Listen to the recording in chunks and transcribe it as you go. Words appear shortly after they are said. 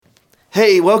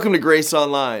Hey, welcome to Grace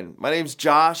Online. My name's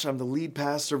Josh. I'm the lead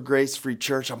pastor of Grace Free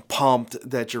Church. I'm pumped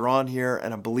that you're on here,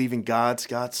 and I'm believing God's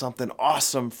got something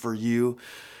awesome for you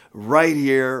right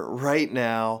here, right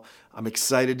now. I'm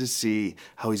excited to see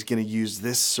how He's going to use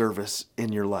this service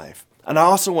in your life. And I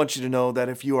also want you to know that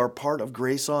if you are part of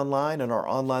Grace Online and our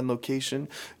online location,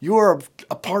 you are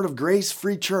a part of Grace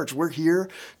Free Church. We're here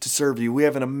to serve you. We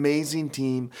have an amazing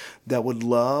team that would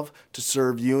love to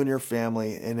serve you and your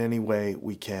family in any way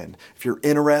we can. If you're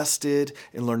interested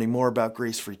in learning more about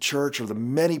Grace Free Church or the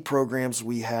many programs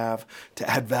we have to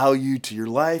add value to your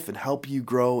life and help you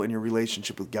grow in your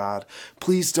relationship with God,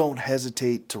 please don't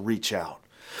hesitate to reach out.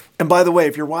 And by the way,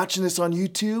 if you're watching this on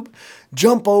YouTube,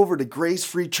 jump over to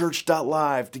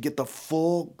gracefreechurch.live to get the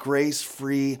full Grace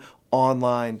Free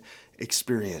online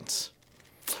experience.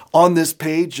 On this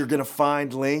page, you're going to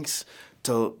find links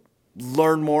to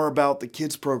learn more about the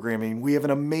kids programming. We have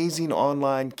an amazing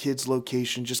online kids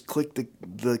location. Just click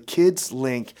the kids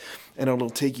link and it'll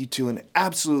take you to an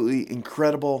absolutely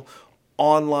incredible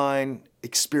online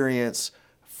experience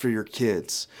for your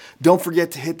kids. Don't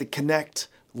forget to hit the connect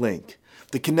link.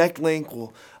 The Connect link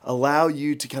will allow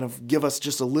you to kind of give us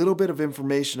just a little bit of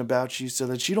information about you so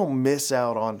that you don't miss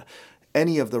out on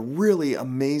any of the really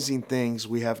amazing things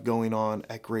we have going on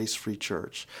at Grace Free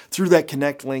Church. Through that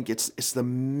Connect link, it's the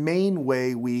main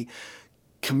way we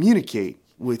communicate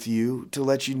with you to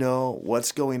let you know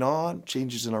what's going on,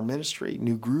 changes in our ministry,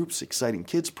 new groups, exciting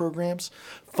kids programs,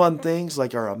 fun things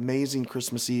like our amazing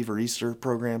Christmas Eve or Easter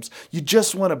programs. You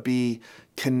just want to be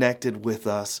connected with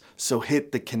us, so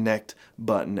hit the connect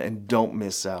button and don't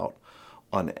miss out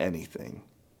on anything.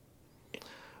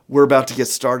 We're about to get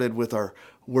started with our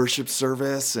worship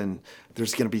service, and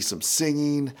there's going to be some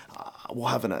singing. We'll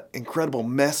have an incredible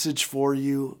message for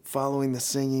you following the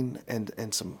singing and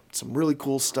some really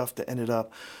cool stuff to end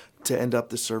up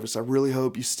the service. I really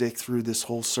hope you stick through this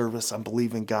whole service. I'm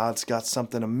believing God's got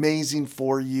something amazing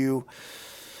for you,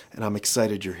 and I'm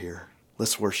excited you're here.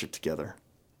 Let's worship together.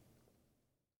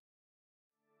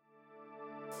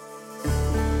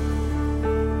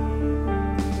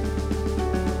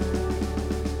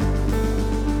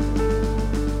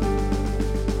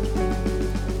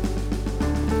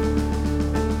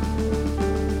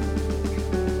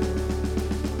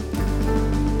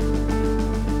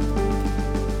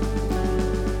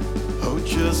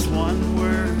 Just one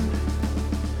word,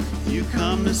 you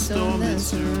come to storm that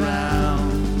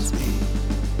surrounds me.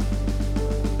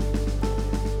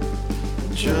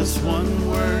 Just one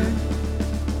word,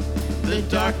 the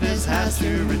darkness has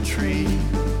to retreat.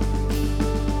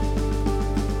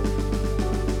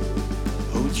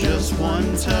 Oh, just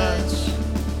one touch,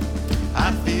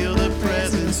 I feel the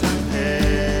presence of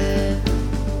heaven.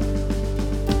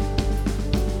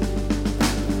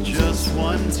 Just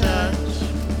one touch,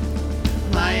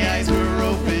 my eyes were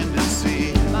open to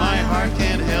see. My heart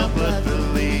can't help but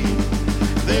believe.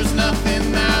 There's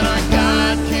nothing that our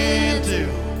God can't do.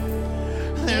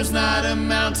 There's not a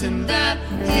mountain that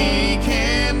He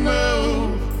can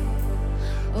move.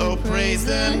 Oh, praise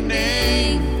the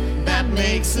name that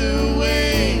makes a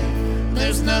way.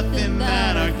 There's nothing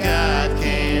that our God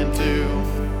can't do.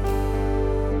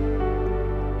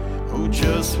 Oh,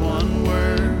 just one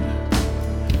word,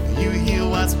 you heal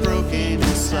what's broken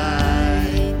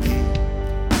inside me.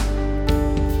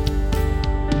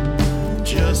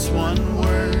 Just one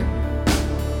word,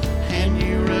 and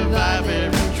you revive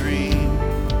every dream.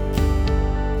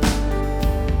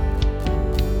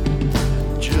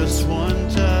 Just one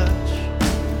touch,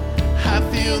 I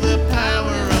feel the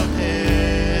power of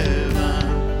heaven.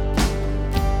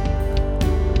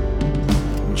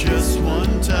 Just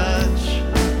one touch,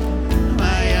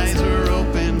 my eyes are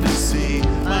open to see.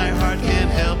 My heart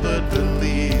can't help but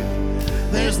believe.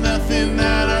 There's nothing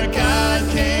that our God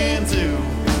can't do.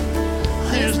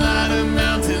 There's not a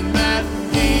mountain that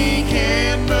He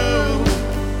can move.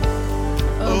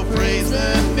 Oh, praise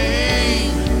the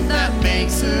name that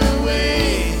makes a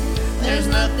way. There's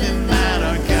nothing that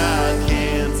our God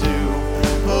can't do.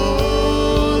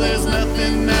 Oh, there's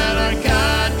nothing that our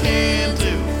God can't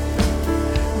do.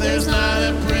 There's not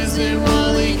a prison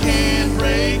wall He can't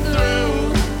break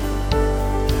through.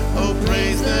 Oh,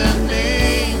 praise the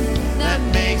name that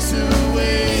makes a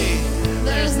way.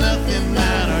 There's nothing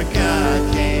that our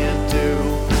God can't do.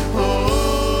 Oh.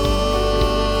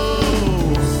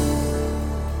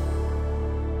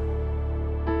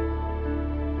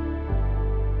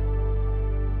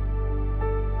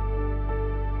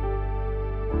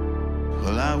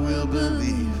 Well, I will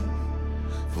believe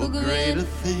for greater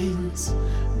things.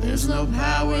 There's no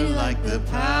power like the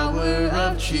power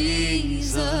of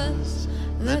Jesus.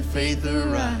 Let faith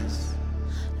arise.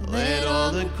 let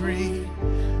all agree.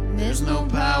 There's no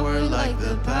power like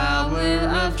the power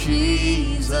of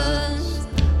Jesus.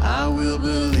 I will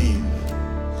believe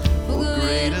for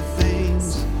greater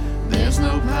things. There's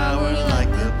no power like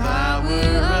the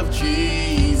power of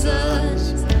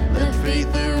Jesus. Let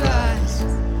faith arise,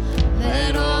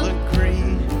 let all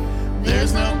agree.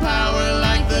 There's no power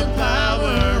like the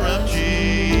power of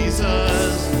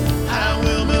Jesus. I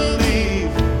will believe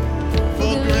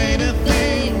for greater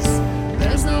things.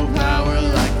 There's no power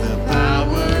like the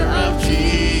power of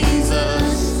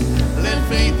Jesus. Let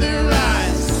faith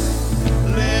arise,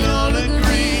 let all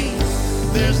agree.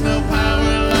 There's no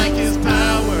power like his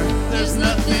power. There's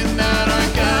nothing that our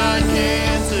God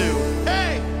can't do.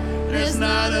 Hey, there's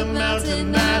not a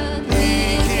mountain that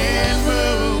he can't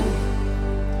move.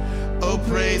 Oh,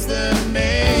 praise the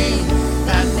name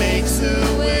that makes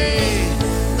a way.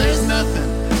 There's nothing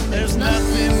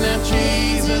that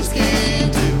Jesus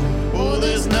can't do. Oh,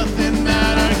 there's nothing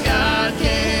that our God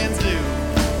can't do.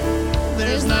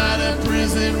 There's not a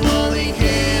prison wall he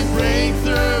can't break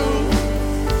through.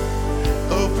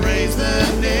 Oh, praise the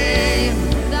name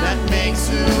that makes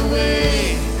a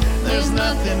way. There's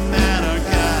nothing that our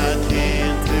God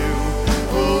can't do.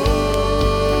 Oh,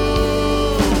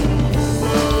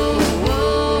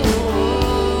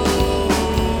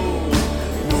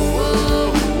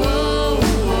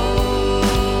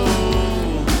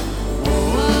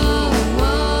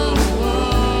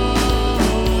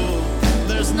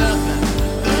 there's nothing.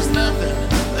 There's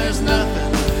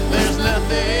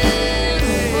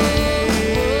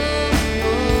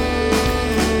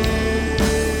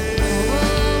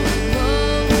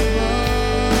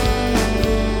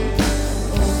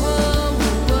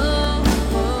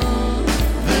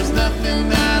nothing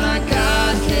that our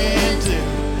God can't do.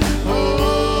 Oh.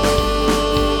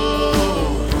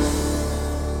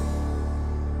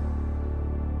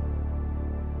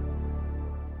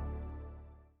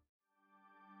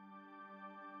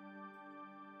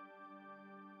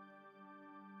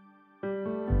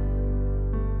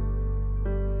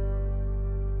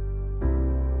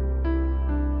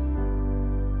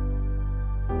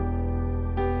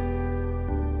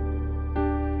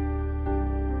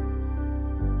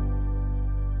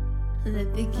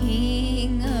 Let the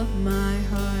King of my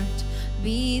heart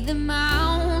be the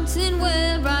mountain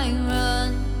where I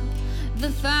run, the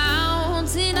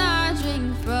fountain I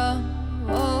drink from.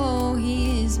 Oh,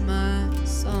 he is my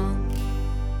song.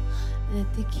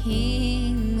 Let the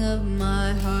King of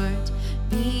my heart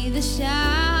be the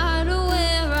shadow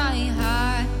where I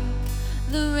hide,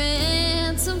 the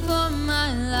ransom for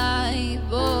my life.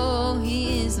 Oh,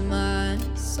 he is my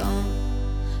song.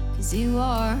 'Cause you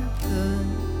are good.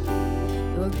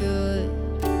 You're good.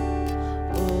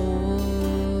 Oh,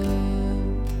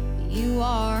 you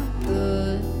are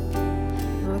good.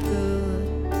 You're good.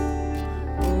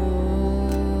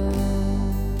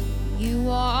 Oh, you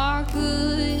are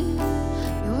good.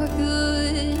 You're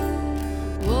good.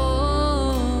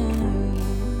 Oh,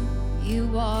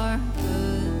 you are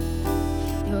good.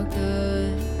 You're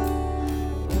good.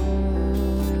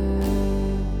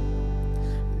 Oh,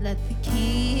 let the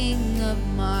King of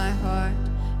my heart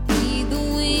be the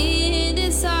wind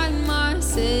inside my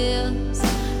sails,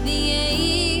 the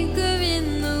anchor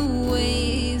in the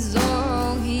waves.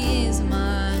 Oh, he is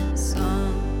my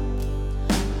song.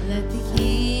 Let the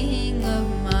King of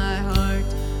my heart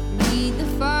be the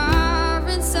fire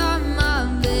inside my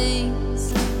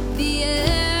veins, the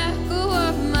echo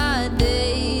of my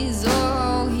days.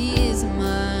 Oh, he is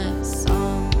my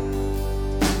song.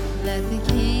 Let the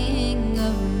King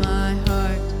of my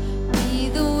heart be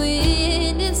the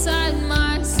wind inside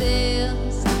my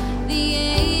sails, the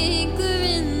anchor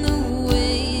in the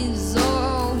waves.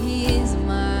 Oh, he is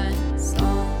my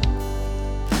song.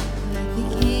 Let the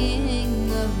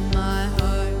King of my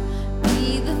heart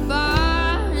be the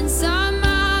fire inside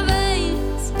my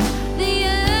veins, the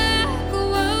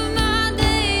echo of my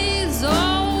days.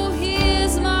 Oh, he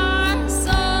is my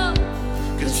song.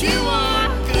 'Cause you are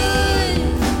good.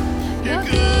 You're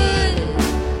good.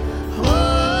 Oh,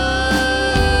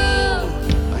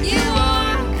 you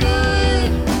are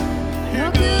good.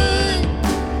 You're good.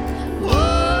 Oh,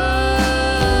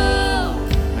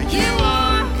 you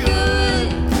are good.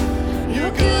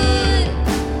 You're good.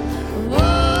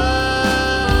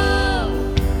 Oh,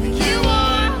 you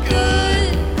are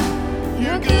good.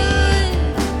 You're good.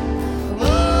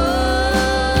 Oh,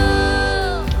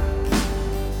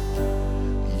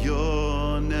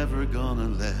 you're never gonna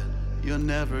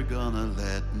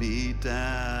let me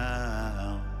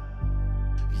down.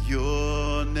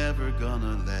 You're never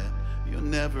gonna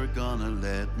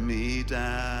let me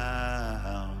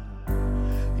down.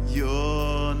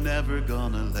 You're You're never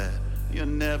gonna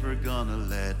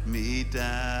let me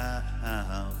down.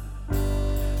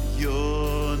 You're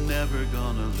never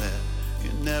gonna let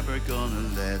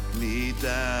me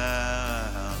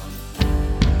down.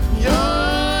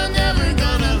 You're never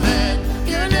gonna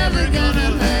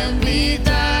let me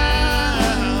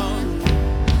down.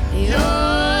 You're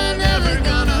never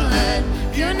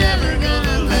gonna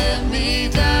let me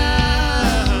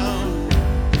down.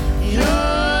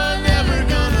 You're never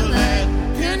gonna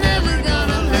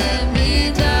let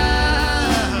me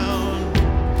down.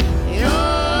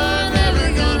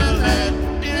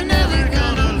 You're never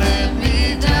gonna let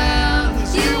me down.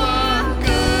 'Cause you are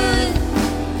good,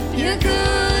 you're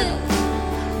good.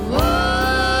 Whoa,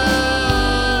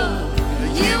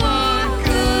 you are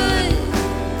good,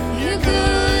 you're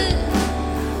good.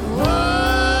 Whoa,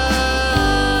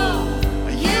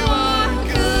 you are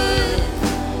good,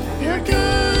 you're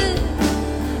good.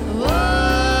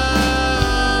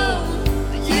 Whoa,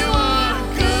 you are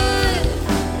good,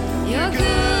 you're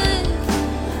good.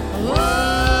 Whoa,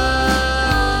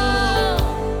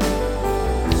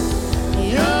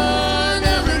 you're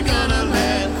never gonna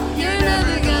let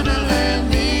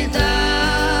me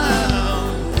down.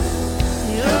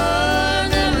 You're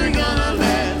never gonna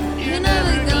let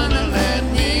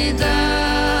me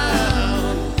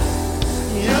down.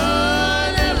 You're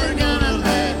never gonna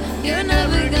let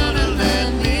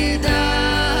me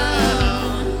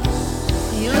down.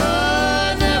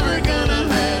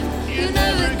 You're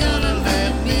never gonna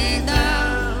let me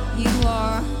down. You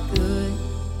are good,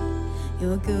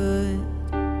 you're good.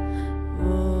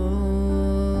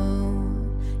 Oh,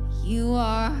 you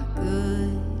are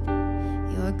good,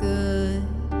 you're good.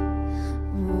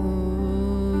 Oh.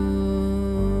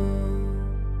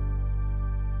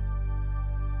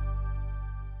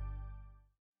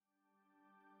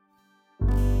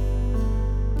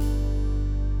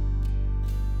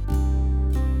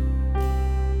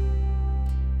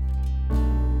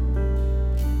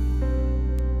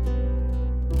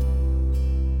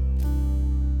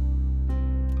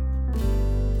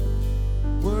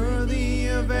 Worthy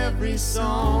of every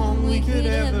song we could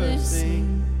ever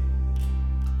sing.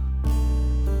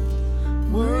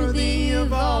 Worthy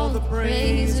of all the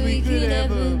praise we could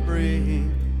ever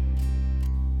bring.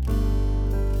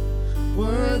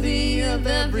 Worthy of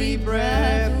every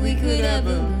breath we could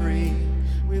ever breathe.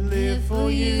 We live for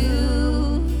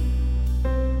you.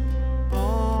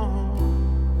 Oh.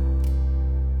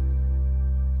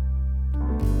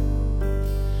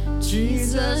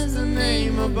 Jesus, the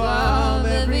name above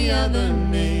every other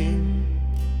name.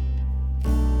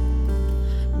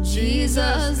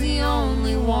 Jesus, the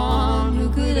only one who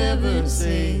could ever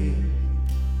save.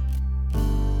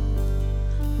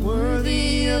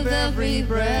 Worthy of every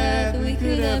breath we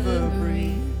could ever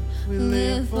breathe. We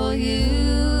live for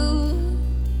you.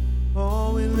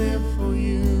 Oh, we live for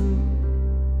you.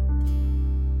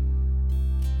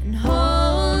 And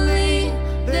holy,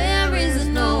 there is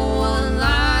no one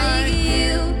like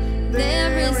you.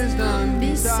 There is none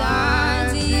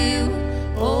besides you.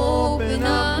 Open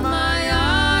up my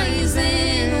eyes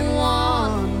in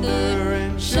wonder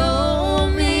and show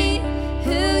me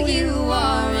who you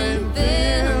are and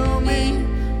fill me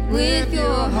with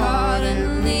your heart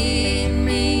and lead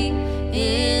me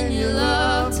in your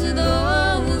love to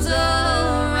those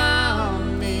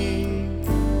around me.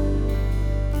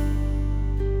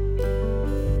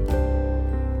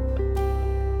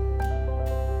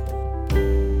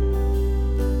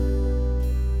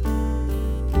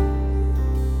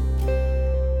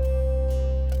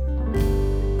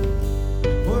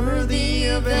 Worthy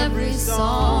of every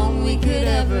song we could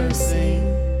ever sing.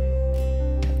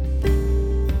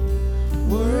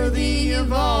 Worthy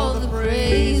of all the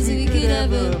praise we could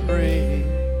ever bring.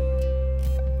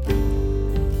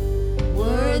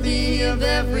 Worthy of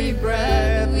every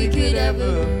breath we could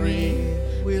ever breathe.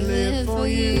 We live for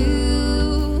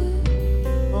you.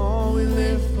 Oh, we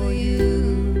live for you.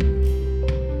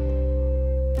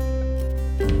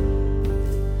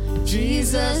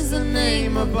 Jesus, the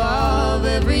name above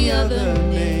every other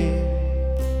name.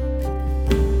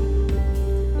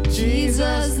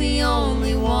 Jesus, the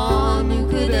only one who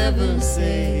could ever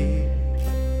save.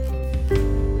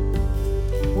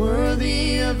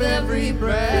 Worthy of every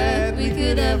breath we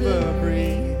could ever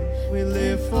breathe. We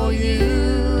live for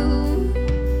you.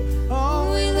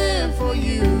 Oh, we live for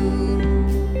you.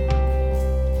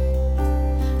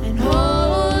 And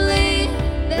holy,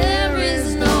 there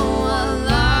is no one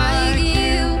like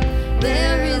you.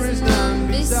 There is none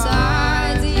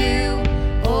besides you.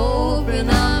 Open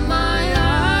up my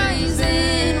eyes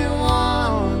in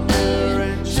wonder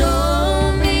and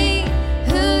show me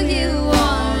who you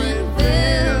are and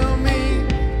fill me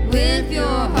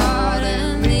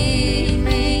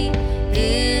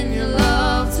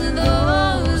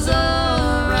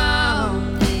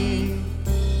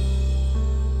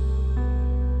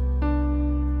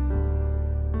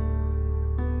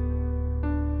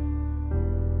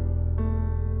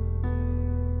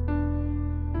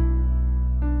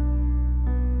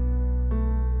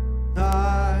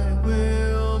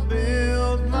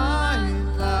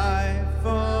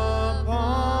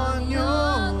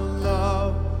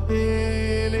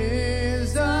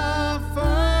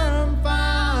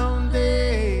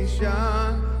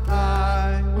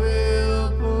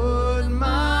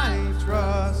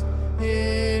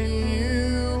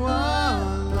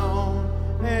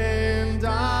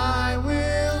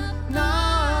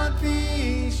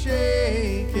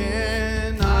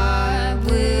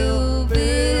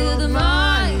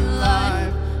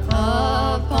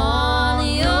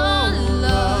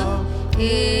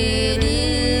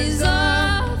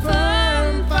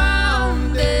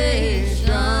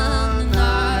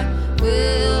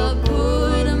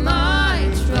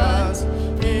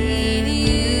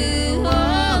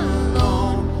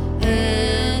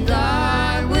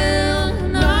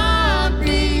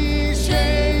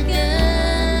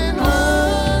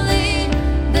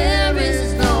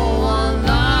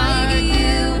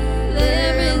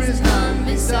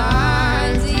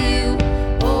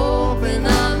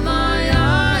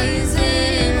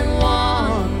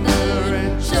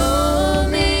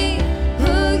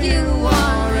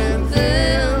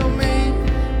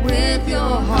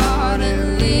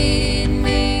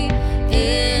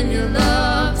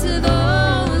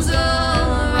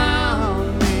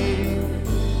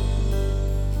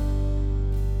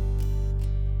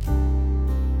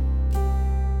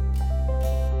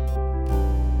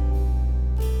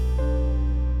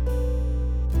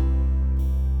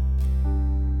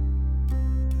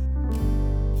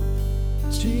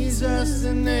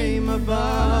There's a name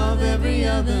above every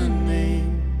other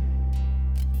name.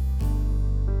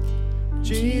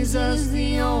 Jesus,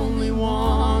 the only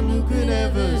one who could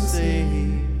ever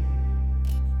save.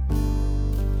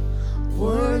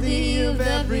 Worthy of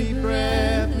every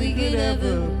breath we could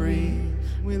ever breathe.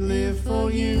 We live for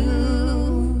you.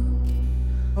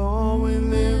 Oh, we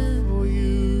live for you.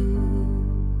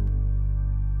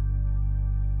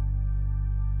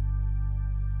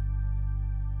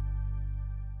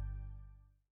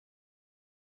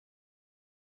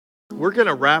 We're going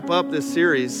to wrap up this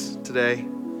series today.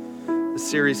 The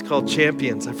series called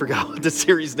Champions. I forgot what the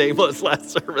series name was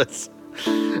last service.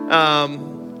 And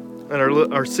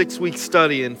our 6-week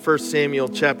study in 1 Samuel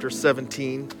chapter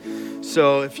 17.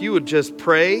 So if you would just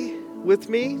pray with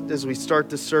me as we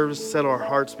start this service, set our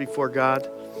hearts before God.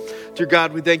 Dear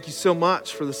God, we thank you so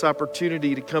much for this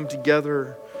opportunity to come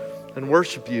together and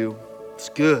worship you. It's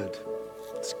good.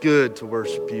 It's good to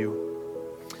worship you.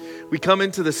 We come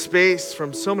into the space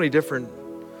from so many different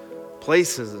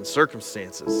places and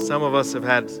circumstances. Some of us have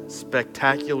had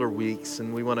spectacular weeks,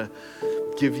 and we want to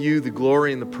give you the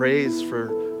glory and the praise for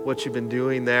what you've been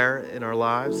doing there in our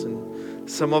lives. And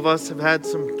some of us have had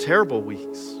some terrible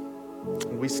weeks.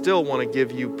 We still want to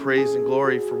give you praise and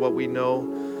glory for what we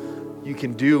know you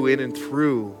can do in and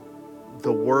through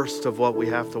the worst of what we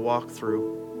have to walk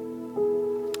through.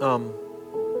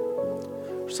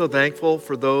 We're so thankful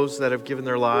for those that have given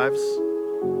their lives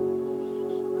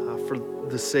for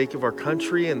the sake of our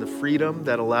country and the freedom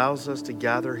that allows us to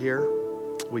gather here.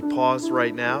 We pause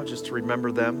right now just to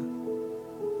remember them.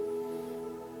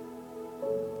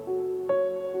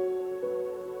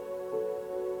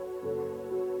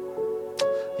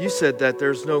 You said that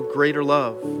there's no greater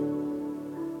love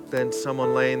than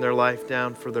someone laying their life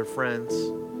down for their friends.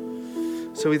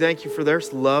 So we thank you for their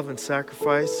love and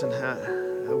sacrifice, and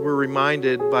we're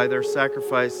reminded by their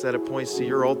sacrifice that it points to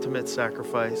your ultimate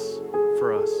sacrifice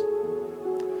for us.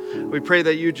 We pray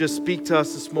that you just speak to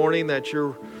us this morning, that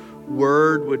your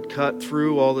word would cut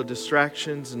through all the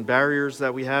distractions and barriers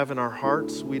that we have in our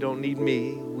hearts. We don't need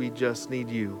me, we just need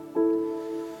you.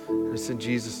 And it's in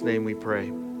Jesus' name we pray.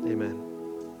 Amen.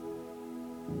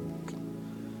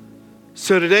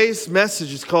 So today's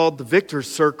message is called The Victor's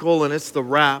Circle, and it's the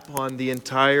wrap on the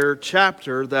entire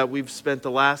chapter that we've spent the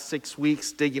last 6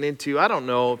 weeks digging into. I don't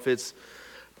know if it's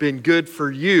been good for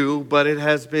you, but it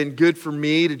has been good for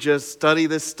me to just study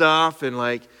this stuff and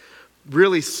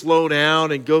really slow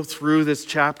down and go through this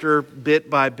chapter bit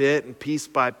by bit and piece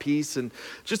by piece, and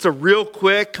just a real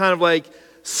quick kind of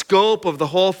scope of the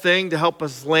whole thing to help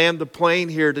us land the plane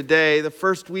here today. The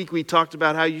first week we talked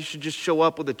about how you should just show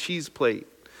up with a cheese plate.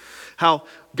 How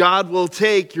God will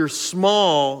take your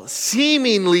small,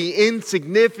 seemingly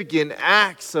insignificant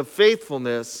acts of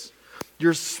faithfulness,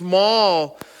 your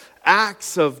small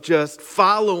acts of just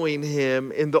following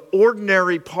Him in the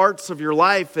ordinary parts of your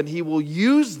life, and He will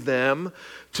use them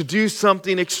to do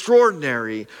something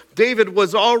extraordinary. David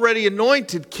was already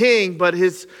anointed king, but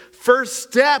his first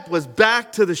step was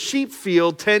back to the sheep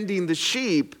field tending the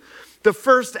sheep. The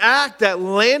first act that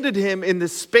landed him in the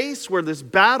space where this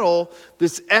battle,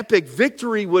 this epic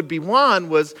victory would be won,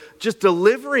 was just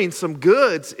delivering some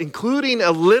goods, including a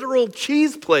literal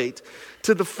cheese plate,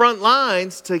 to the front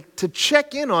lines to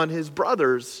check in on his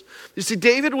brothers. You see,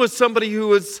 David was somebody who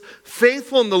was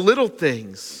faithful in the little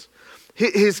things.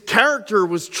 His character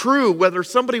was true, whether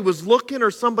somebody was looking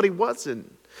or somebody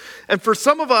wasn't. And for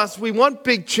some of us, we want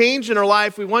big change in our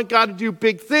life. We want God to do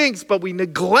big things, but we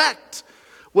neglect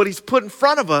what He's put in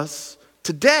front of us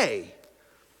today.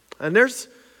 And there's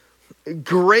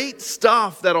great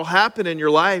stuff that'll happen in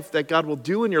your life, that God will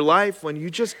do in your life when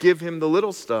you just give Him the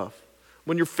little stuff.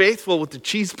 When you're faithful with the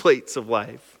cheese plates of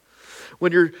life.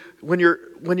 When you're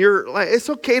it's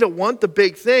okay to want the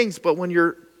big things, but when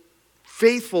you're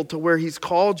faithful to where He's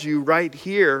called you right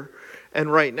here and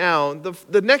right now.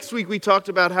 The next week we talked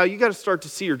about how you got to start to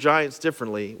see your giants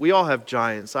differently. We all have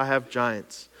giants. I have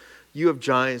giants. You have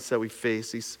giants that we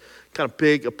face, these kind of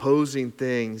big opposing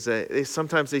things.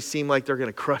 Sometimes they seem like they're going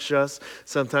to crush us.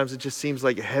 Sometimes it just seems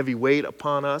like a heavy weight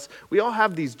upon us. We all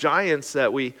have these giants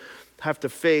that we have to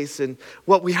face. And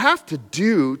what we have to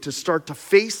do to start to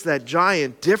face that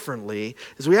giant differently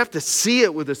is we have to see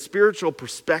it with a spiritual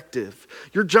perspective.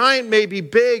 Your giant may be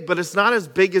big, but it's not as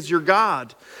big as your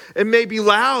God. It may be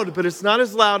loud, but it's not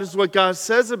as loud as what God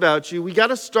says about you. We got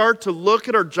to start to look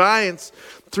at our giants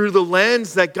through the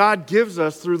lens that God gives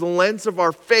us, through the lens of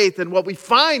our faith. And what we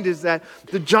find is that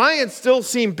the giants still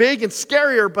seem big and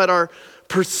scarier, but our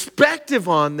perspective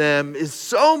on them is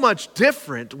so much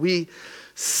different. We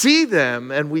see them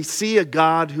and we see a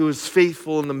God who is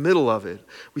faithful in the middle of it.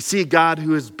 We see a God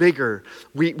who is bigger.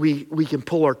 We can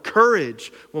pull our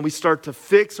courage when we start to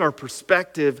fix our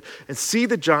perspective and see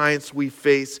the giants we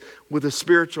face with a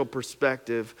spiritual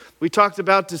perspective. We talked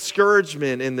about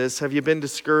discouragement in this. Have you been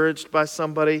discouraged by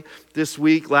somebody this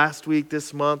week, last week,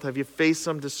 this month? Have you faced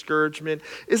some discouragement?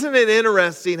 Isn't it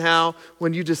interesting how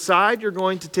when you decide you're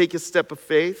going to take a step of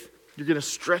faith, you're going to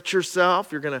stretch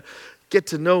yourself, you're going to get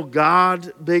to know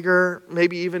God bigger.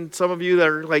 Maybe even some of you that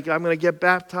are like, I'm going to get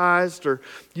baptized, or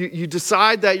you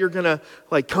decide that you're going to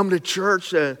like come to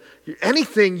church.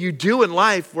 Anything you do in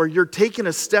life where you're taking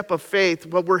a step of faith,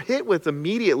 what we're hit with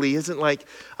immediately isn't like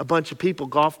a bunch of people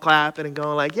golf clapping and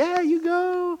going like, yeah, you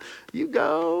go.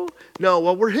 No,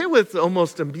 what we're hit with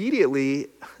almost immediately,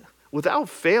 without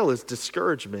fail, is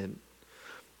discouragement.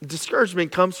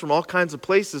 Discouragement comes from all kinds of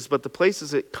places, but the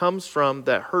places it comes from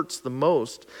that hurts the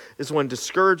most is when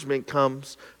discouragement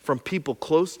comes from people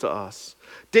close to us.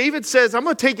 David says, I'm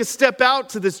going to take a step out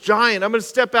to this giant. I'm going to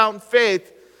step out in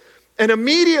faith. And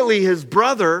immediately his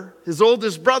brother, his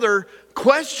oldest brother,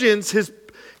 questions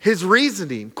his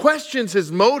reasoning, questions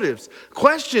his motives,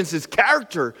 questions his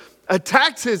character,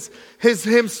 attacks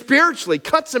him spiritually,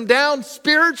 cuts him down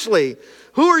spiritually.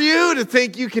 Who are you to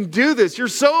think you can do this? You're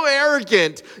so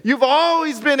arrogant. You've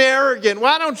always been arrogant.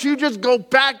 Why don't you just go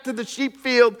back to the sheep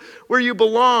field where you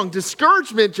belong?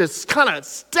 Discouragement just kind of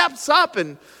steps up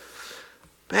and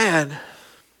man.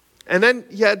 And then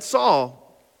you had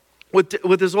Saul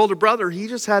with his older brother. He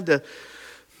just had to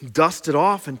dust it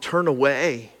off and turn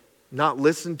away, not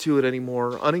listen to it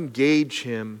anymore, unengage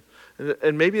him.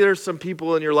 And maybe there's some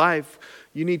people in your life,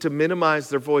 you need to minimize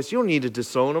their voice. You don't need to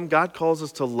disown them. God calls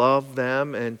us to love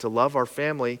them and to love our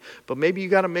family. But maybe you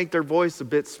got to make their voice a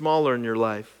bit smaller in your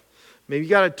life. Maybe you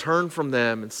got to turn from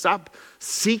them and stop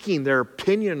seeking their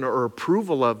opinion or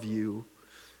approval of you.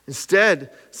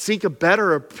 Instead, seek a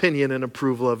better opinion and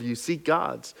approval of you. Seek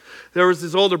God's. There was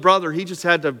his older brother. He just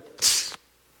had to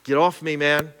get off me,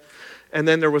 man. And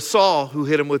then there was Saul who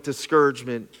hit him with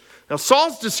discouragement. Now,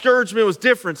 Saul's discouragement was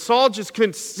different. Saul just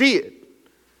couldn't see it.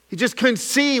 He just couldn't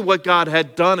see what God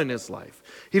had done in his life.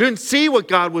 He didn't see what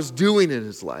God was doing in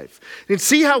his life. He didn't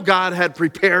see how God had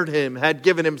prepared him, had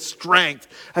given him strength,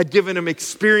 had given him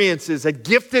experiences, had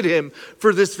gifted him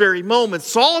for this very moment.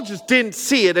 Saul just didn't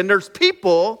see it. And there's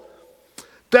people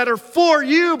that are for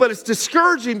you, but it's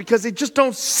discouraging because they just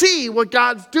don't see what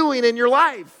God's doing in your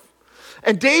life.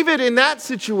 And David, in that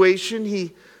situation,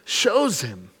 he shows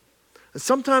him. And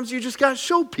sometimes you just got to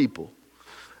show people.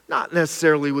 Not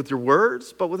necessarily with your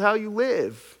words, but with how you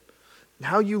live, and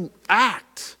how you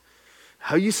act,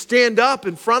 how you stand up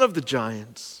in front of the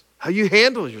giants, how you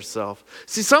handle yourself.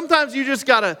 See, sometimes you just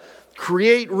got to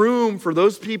create room for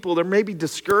those people that may be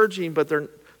discouraging, but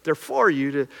they're for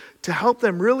you to help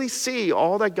them really see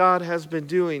all that God has been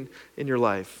doing in your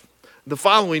life. The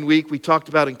following week, we talked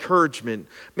about encouragement.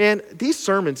 Man, these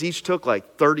sermons each took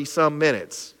like 30-some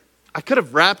minutes. I could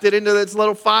have wrapped it into this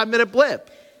little 5-minute blip.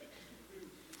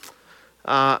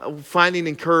 Finding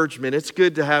encouragement. It's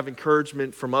good to have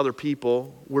encouragement from other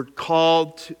people. We're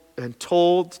called and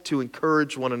told to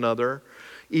encourage one another.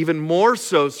 Even more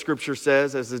so, Scripture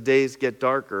says, as the days get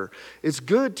darker. It's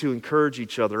good to encourage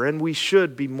each other, and we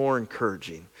should be more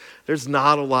encouraging. There's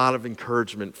not a lot of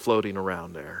encouragement floating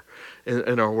around there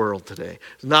in our world today.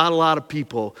 There's not a lot of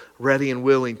people ready and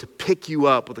willing to pick you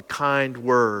up with a kind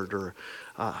word or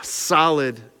a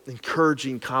solid,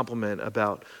 encouraging compliment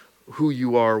about who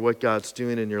you are, what God's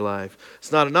doing in your life.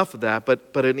 It's not enough of that,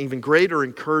 but an even greater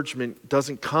encouragement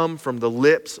doesn't come from the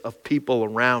lips of people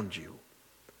around you.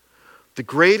 The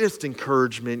greatest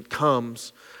encouragement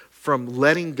comes from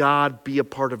letting God be a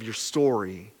part of your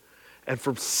story and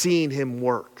from seeing Him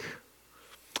work.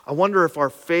 I wonder if our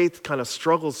faith kind of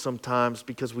struggles sometimes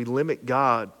because we limit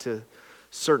God to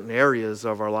certain areas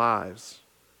of our lives,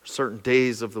 certain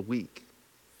days of the week.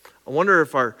 I wonder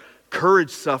if our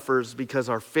courage suffers because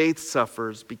our faith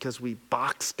suffers because we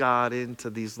box God into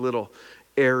these little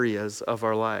areas of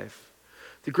our life.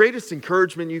 The greatest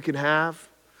encouragement you can have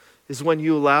is when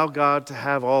you allow God to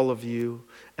have all of you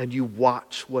and you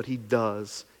watch what He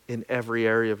does in every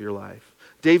area of your life.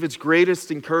 David's greatest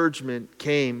encouragement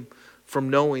came from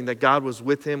knowing that God was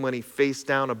with him when he faced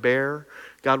down a bear.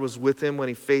 God was with him when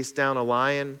he faced down a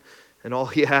lion, and all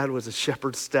he had was a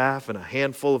shepherd's staff and a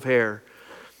handful of hair.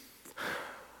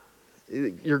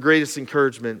 Your greatest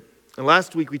encouragement. And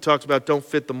last week we talked about don't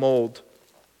fit the mold.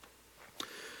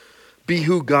 Be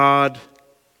who God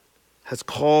has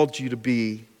called you to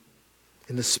be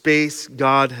in the space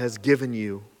God has given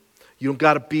you. You don't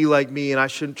got to be like me, and I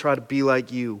shouldn't try to be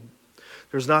like you.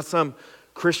 There's not some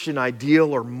Christian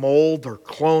ideal or mold or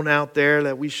clone out there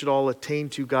that we should all attain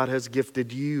to. God has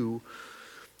gifted you.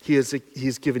 He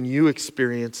has given you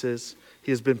experiences.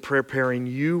 He has been preparing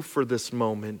you for this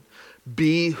moment.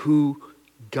 Be who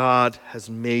God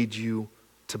has made you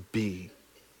to be.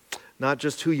 Not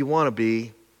just who you want to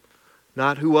be,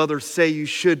 not who others say you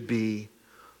should be,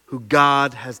 who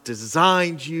God has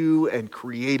designed you and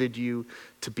created you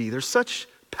to be. There's such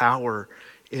power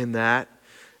in that.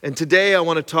 And today I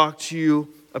want to talk to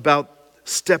you about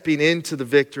stepping into the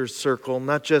victor's circle,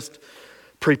 not just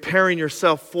preparing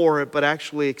yourself for it, but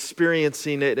actually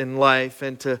experiencing it in life.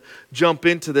 And to jump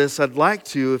into this, I'd like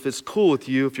to, if it's cool with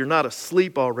you, if you're not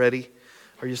asleep already.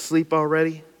 Are you asleep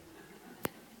already?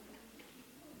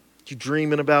 You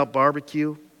dreaming about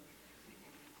barbecue?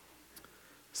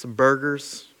 Some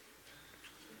burgers?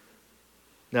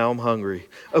 Now I'm hungry.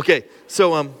 Okay,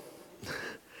 so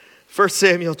 1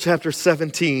 Samuel chapter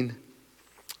 17.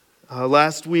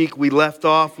 Last week we left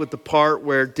off with the part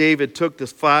where David took the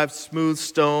 5 smooth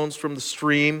stones from the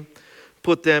stream,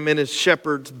 put them in his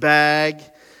shepherd's bag,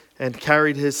 and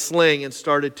carried his sling and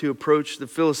started to approach the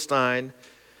Philistine,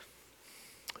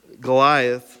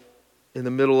 Goliath, in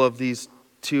the middle of these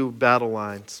 2 battle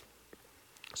lines.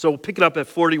 So we'll pick it up at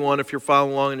 41 if you're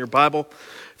following along in your Bible.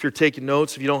 If you're taking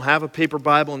notes, if you don't have a paper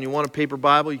Bible and you want a paper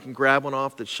Bible, you can grab one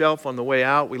off the shelf on the way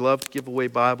out. We love to give away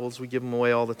Bibles. We give them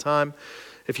away all the time.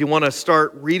 If you want to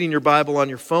start reading your Bible on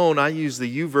your phone, I use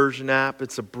the YouVersion app.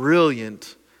 It's a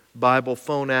brilliant Bible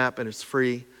phone app, and it's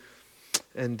free.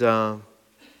 And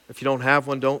if you don't have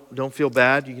one, don't feel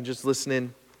bad. You can just listen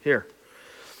in here.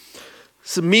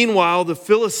 So meanwhile, the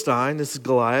Philistine, this is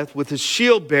Goliath, with his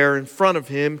shield bearer in front of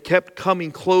him, kept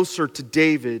coming closer to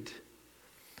David.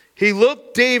 He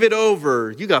looked David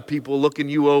over. You got people looking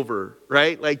you over,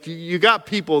 right? Like you got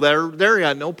people that they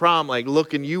got no problem like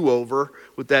looking you over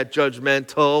with that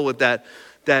judgmental, with that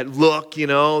look,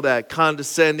 that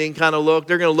condescending kind of look.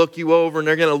 They're going to look you over and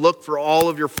they're going to look for all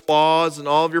of your flaws and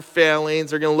all of your failings.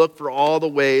 They're going to look for all the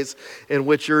ways in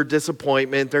which you're a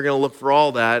disappointment. They're going to look for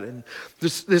all that. And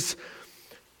this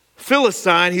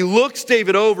Philistine, he looks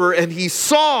David over and he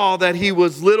saw that he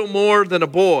was little more than a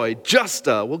boy,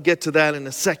 we'll get to that in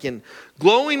a second,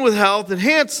 glowing with health and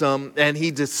handsome, and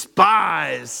he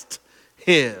despised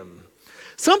him.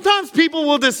 Sometimes people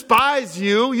will despise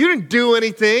you. You didn't do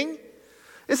anything.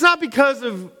 It's not because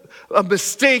of a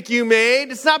mistake you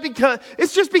made.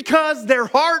 It's just because their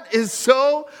heart is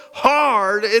so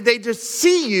hard. They just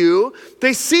see you.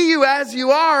 They see you as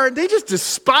you are, and they just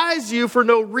despise you for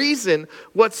no reason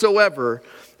whatsoever.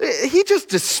 He just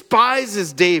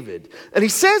despises David. And he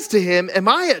says to him, "Am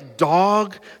I a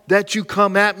dog that you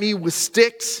come at me with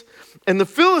sticks?" And the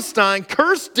Philistine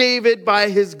cursed David by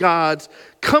his gods.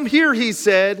 "Come here," he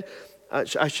said.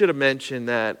 I should have mentioned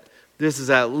that this is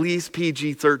at least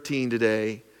PG-13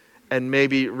 today. And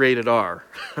maybe rated R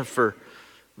for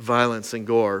violence and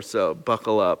gore. So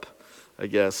buckle up, I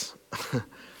guess.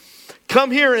 "Come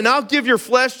here and I'll give your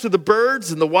flesh to the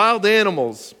birds and the wild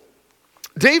animals."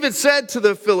 David said to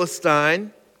the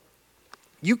Philistine,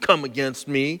 "You come against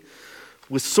me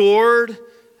with sword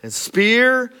and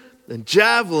spear and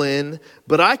javelin,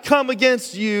 but I come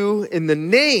against you in the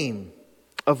name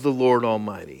of the Lord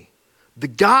Almighty, the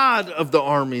God of the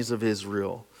armies of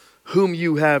Israel, whom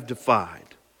you have defied.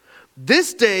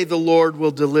 This day the Lord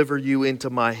will deliver you into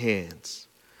my hands,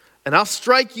 and I'll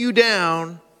strike you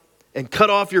down and cut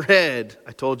off your head."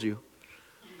 I told you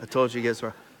it gets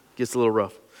a little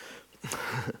rough.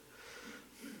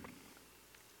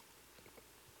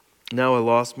 Now I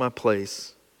lost my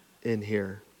place in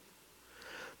here.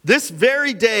 "This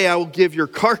very day I will give your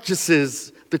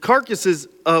carcasses, the carcasses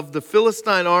of the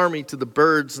Philistine army, to the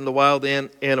birds and the wild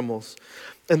animals.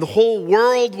 And the whole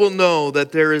world will know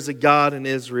that there is a God in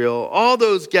Israel. All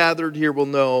those gathered here will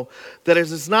know that it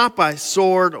is not by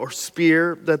sword or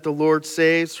spear that the Lord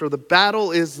saves, for the battle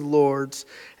is the Lord's,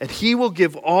 and he will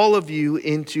give all of you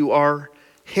into our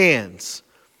hands."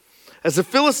 As the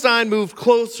Philistine moved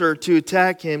closer to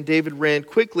attack him, David ran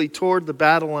quickly toward the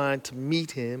battle line to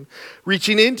meet him.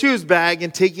 Reaching into his bag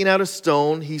and taking out a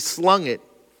stone, he slung it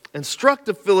and struck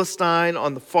the Philistine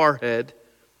on the forehead.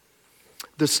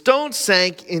 The stone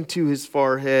sank into his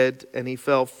forehead, and he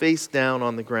fell face down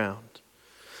on the ground.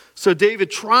 So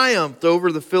David triumphed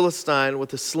over the Philistine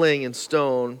with a sling and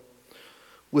stone.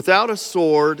 Without a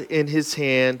sword in his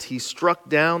hand, he struck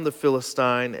down the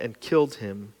Philistine and killed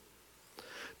him.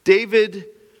 David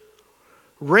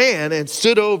ran and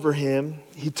stood over him.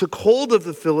 He took hold of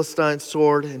the Philistine's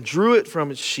sword and drew it from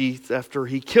its sheath. After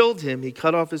he killed him, he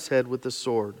cut off his head with the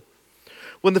sword.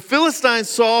 When the Philistines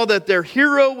saw that their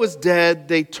hero was dead,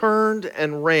 they turned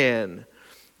and ran.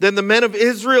 Then the men of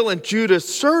Israel and Judah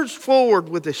surged forward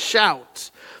with a shout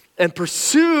and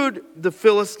pursued the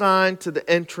Philistine to the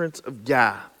entrance of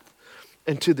Gath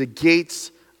and to the gates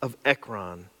of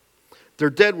Ekron. Their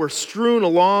dead were strewn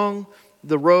along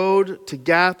the road to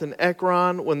Gath and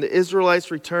Ekron. When the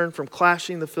Israelites returned from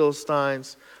clashing the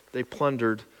Philistines, they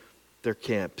plundered their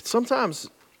camp. Sometimes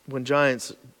when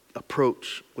giants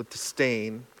approach with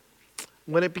disdain,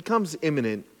 when it becomes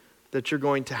imminent that you're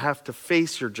going to have to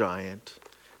face your giant,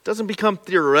 it doesn't become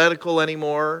theoretical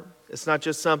anymore. It's not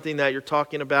just something that you're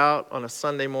talking about on a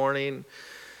Sunday morning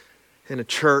in a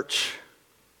church,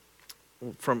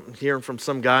 from hearing from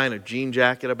some guy in a jean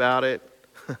jacket about it.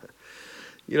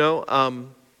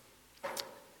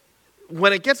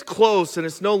 When it gets close and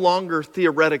it's no longer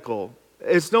theoretical,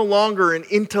 it's no longer an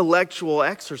intellectual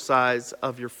exercise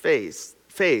of your faith,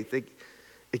 it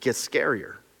gets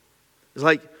scarier. It's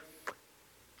like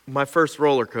my first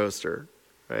roller coaster.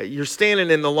 Right? You're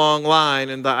standing in the long line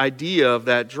and the idea of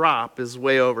that drop is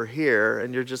way over here,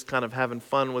 and you're just kind of having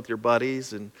fun with your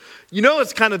buddies, and you know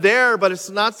it's kind of there, but it's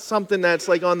not something that's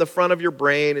like on the front of your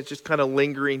brain. It's just kind of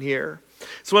lingering here.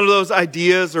 It's one of those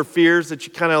ideas or fears that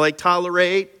you kind of like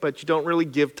tolerate, but you don't really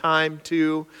give time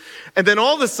to. And then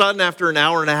all of a sudden, after an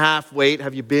hour and a half wait,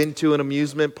 have you been to an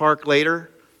amusement park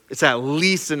later? It's at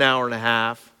least an hour and a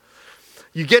half.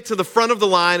 You get to the front of the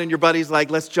line and your buddy's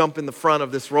like, let's jump in the front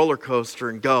of this roller coaster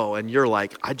and go. And you're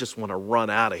like, I just want to run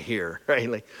out of here. Right?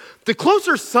 Like, the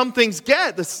closer some things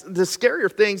get, the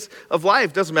scarier things of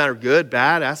life. Doesn't matter good,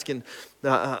 bad. Asking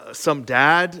some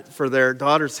dad for their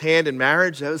daughter's hand in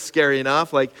marriage, that was scary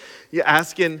enough. Like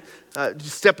asking,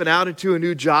 stepping out into a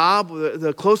new job.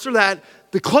 The closer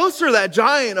that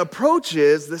giant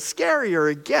approaches, the scarier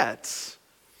it gets.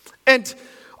 And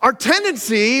our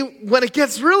tendency, when it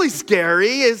gets really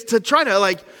scary, is to try to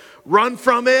like run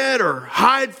from it or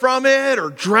hide from it or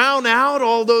drown out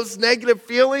all those negative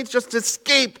feelings, just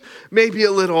escape maybe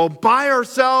a little, buy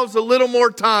ourselves a little more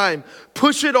time,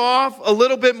 push it off a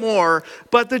little bit more.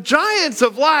 But the giants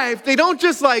of life, they don't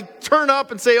just like turn up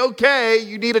and say, okay,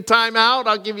 you need a timeout,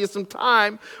 I'll give you some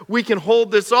time, we can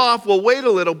hold this off, we'll wait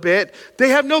a little bit. They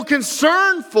have no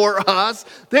concern for us.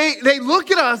 They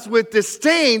look at us with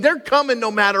disdain. They're coming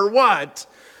no matter what.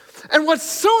 And what's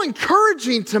so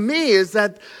encouraging to me is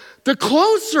that the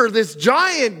closer this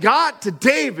giant got to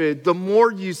David, the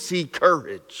more you see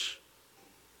courage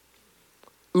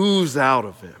ooze out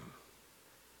of him.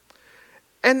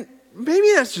 And maybe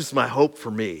that's just my hope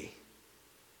for me.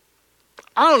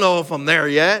 I don't know if I'm there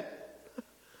yet.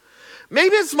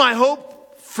 Maybe it's my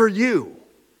hope for you.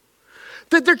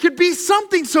 That there could be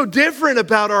something so different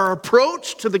about our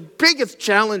approach to the biggest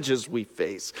challenges we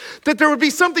face. That there would be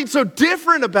something so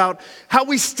different about how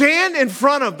we stand in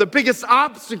front of the biggest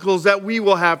obstacles that we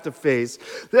will have to face.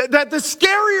 That the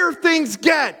scarier things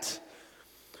get,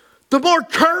 the more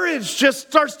courage just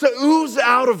starts to ooze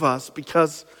out of us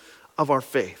because of our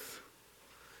faith.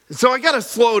 And so I got to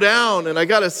slow down and I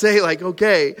got to say, like,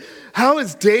 okay, how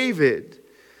is David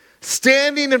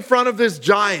standing in front of this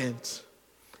giant,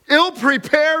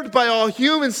 ill-prepared by all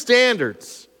human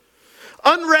standards,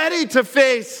 unready to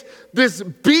face this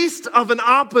beast of an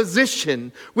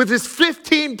opposition with his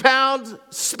 15-pound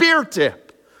spear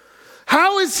tip?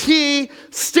 How is he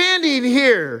standing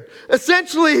here,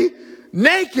 essentially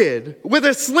naked, with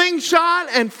a slingshot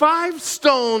and 5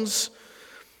 stones,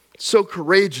 so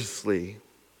courageously,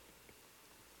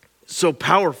 so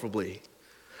powerfully?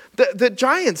 The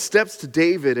giant steps to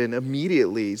David and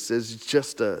immediately says,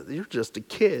 you're just a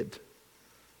kid.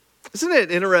 Isn't it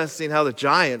interesting how the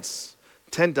giants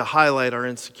tend to highlight our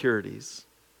insecurities?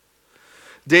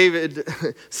 David,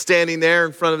 standing there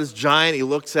in front of this giant, he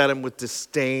looks at him with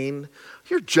disdain.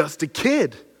 You're just a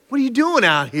kid. What are you doing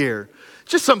out here?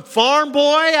 Just some farm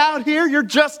boy out here? You're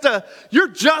just a.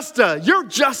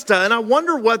 And I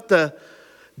wonder what the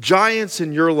giants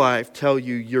in your life tell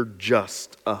you you're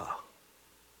just a.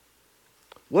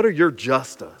 What are your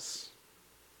justas?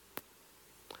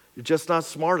 You're just not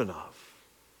smart enough.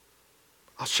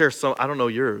 I'll share some, I don't know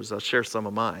yours, I'll share some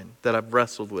of mine that I've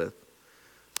wrestled with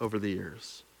over the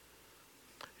years.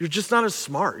 You're just not as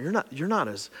smart. You're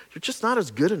just not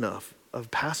as good enough of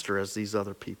pastor as these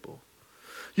other people.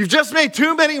 You've just made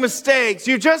too many mistakes.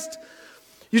 You just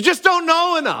don't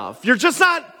know enough. You're just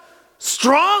not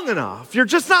strong enough. You're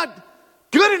just not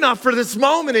good enough for this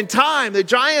moment in time. The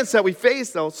giants that we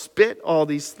face, they'll spit all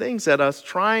these things at us,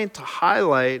 trying to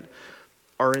highlight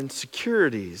our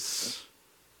insecurities.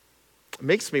 It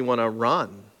makes me want to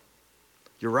run.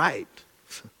 You're right.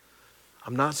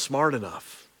 I'm not smart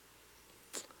enough.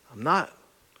 I'm not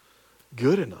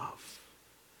good enough.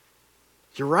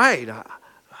 You're right.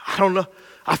 I don't know.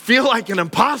 I feel like an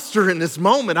imposter in this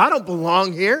moment. I don't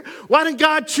belong here. Why didn't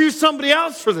God choose somebody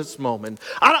else for this moment?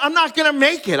 I'm not going to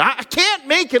make it. I can't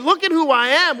make it. Look at who I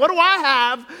am. What do I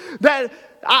have that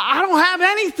I don't have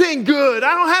anything good.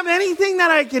 I don't have anything that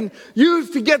I can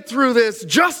use to get through this.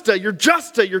 You're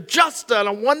Justa. And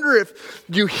I wonder if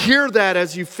you hear that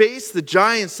as you face the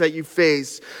giants that you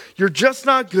face. You're just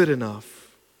not good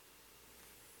enough.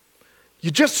 You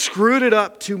just screwed it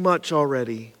up too much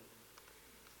already.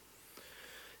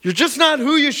 You're just not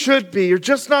who you should be. You're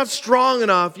just not strong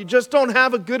enough. You just don't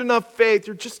have a good enough faith.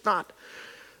 You're just not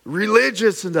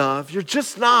religious enough. You're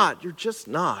just not.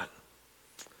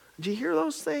 Did you hear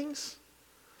those things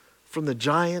from the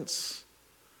giants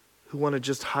who want to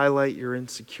just highlight your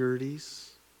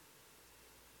insecurities?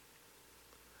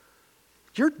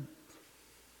 You're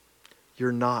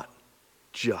not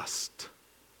just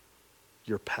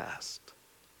your past.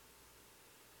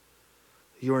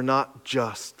 You are not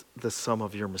just the sum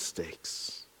of your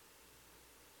mistakes.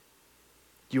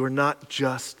 You are not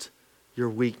just your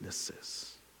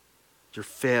weaknesses, your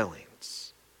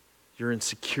failings, your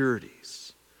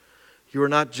insecurities. You are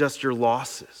not just your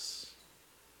losses.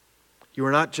 You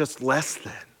are not just less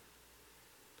than.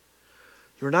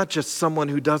 You are not just someone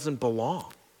who doesn't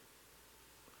belong.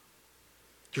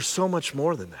 You're so much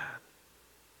more than that.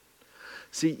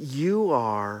 See, you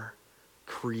are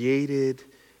created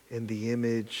in the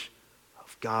image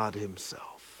of God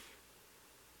Himself.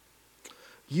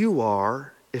 You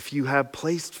are, if you have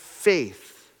placed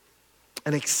faith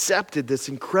and accepted this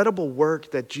incredible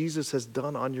work that Jesus has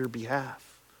done on your behalf,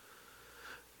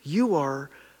 you are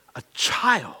a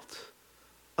child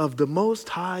of the Most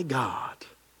High God,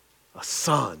 a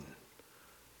son,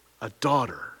 a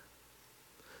daughter,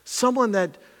 someone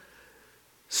that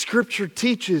Scripture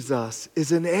teaches us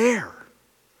is an heir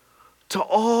to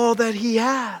all that He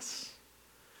has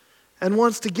and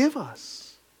wants to give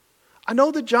us. I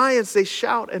know the giants, they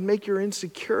shout and make your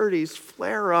insecurities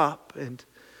flare up, and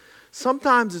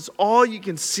sometimes it's all you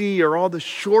can see are all the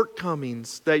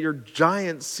shortcomings that your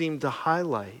giants seem to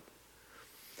highlight.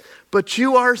 But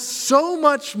you are so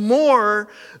much more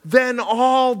than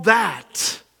all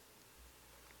that.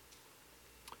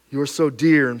 You are so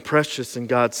dear and precious in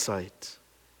God's sight.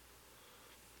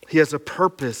 He has a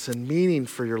purpose and meaning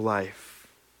for your life.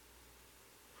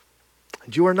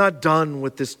 And you are not done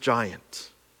with this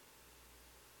giant.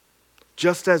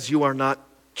 Just as you are not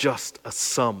just a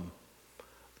sum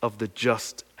of the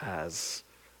just as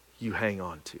you hang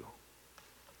on to.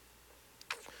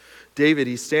 David,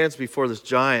 he stands before this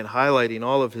giant highlighting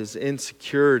all of his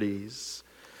insecurities.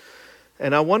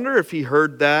 And I wonder if he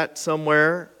heard that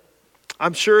somewhere.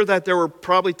 I'm sure that there were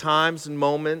probably times and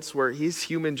moments where he's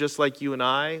human just like you and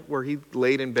I, where he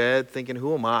laid in bed thinking,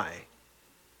 who am I?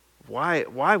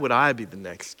 Why would I be the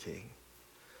next king?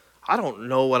 I don't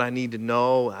know what I need to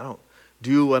know. I don't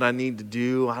do what I need to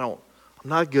do. I'm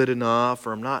not good enough,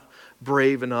 or I'm not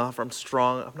brave enough, or I'm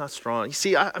not strong. You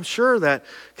see, I'm sure that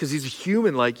because he's a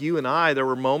human like you and I, there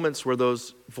were moments where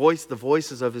the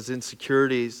voices of his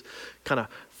insecurities kind of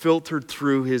filtered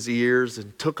through his ears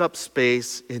and took up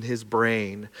space in his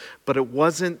brain, but it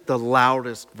wasn't the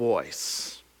loudest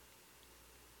voice.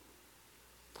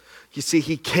 You see,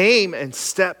 he came and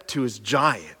stepped to his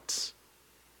giant,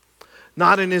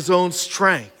 not in his own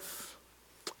strength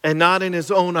and not in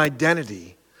his own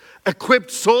identity,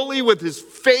 equipped solely with his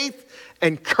faith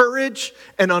and courage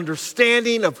and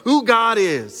understanding of who God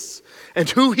is and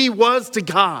who He was to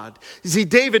God. You see,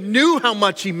 David knew how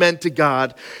much he meant to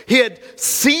God. He had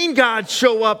seen God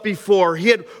show up before. He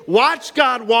had watched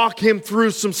God walk him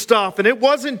through some stuff. And it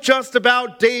wasn't just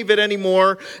about David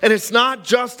anymore. And it's not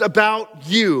just about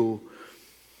you.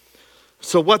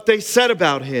 So what they said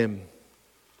about him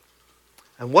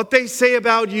and what they say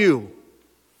about you,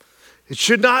 it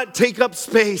should not take up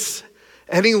space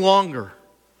any longer.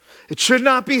 It should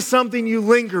not be something you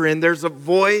linger in. There's a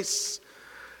voice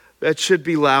that should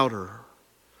be louder.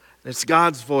 And it's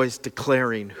God's voice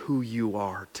declaring who you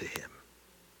are to Him.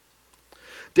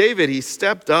 David, he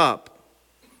stepped up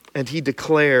and he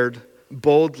declared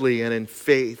boldly and in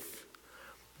faith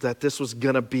that this was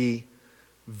going to be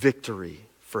victory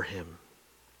for him.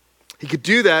 He could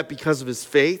do that because of his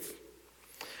faith.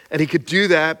 And he could do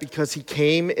that because he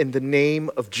came in the name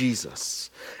of Jesus.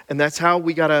 And that's how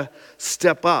we got to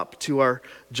step up to our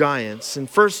giants. In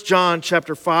 1 John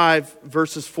chapter 5,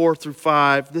 verses 4 through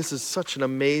 5, this is such an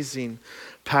amazing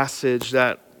passage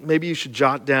that maybe you should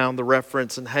jot down the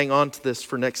reference and hang on to this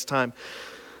for next time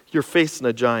you're facing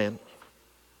a giant.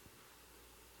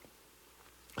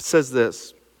 It says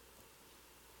this: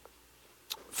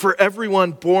 "For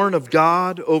everyone born of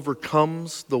God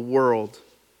overcomes the world.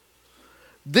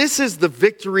 This is the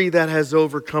victory that has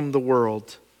overcome the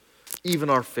world, even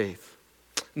our faith.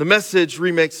 The Message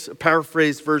remix, a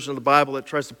paraphrased version of the Bible that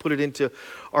tries to put it into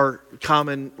our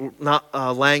common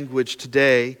language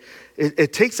today.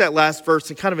 It takes that last verse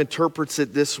and kind of interprets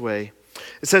it this way.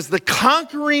 It says, the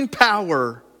conquering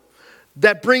power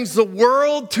that brings the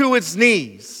world to its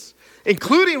knees,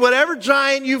 including whatever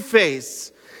giant you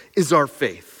face, is our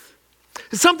faith.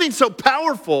 It's something so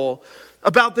powerful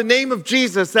about the name of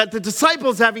Jesus that the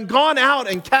disciples, having gone out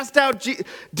and cast out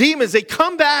demons, they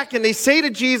come back and they say to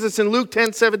Jesus in Luke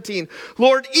 10:17,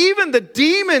 Lord, even the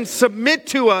demons submit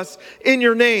to us in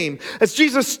your name. As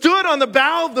Jesus stood on the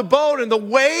bow of the boat and the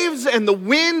waves and the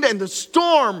wind and the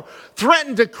storm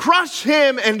threatened to crush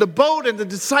him and the boat and the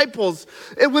disciples,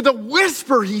 and with a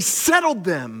whisper he settled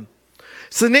them.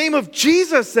 It's the name of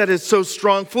Jesus that is so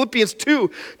strong. Philippians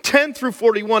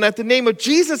 2:10-41. At the name of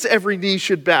Jesus, every knee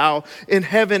should bow in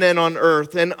heaven and on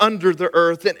earth and under the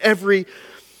earth, and every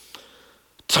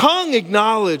tongue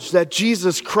acknowledge that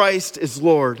Jesus Christ is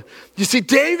Lord. You see,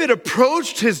 David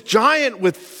approached his giant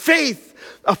with faith,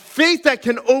 a faith that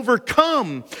can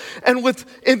overcome. And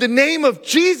in the name of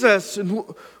Jesus,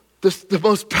 the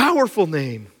most powerful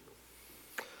name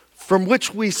from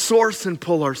which we source and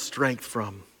pull our strength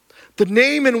from. The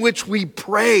name in which we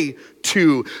pray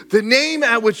to. The name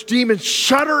at which demons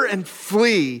shudder and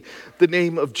flee. The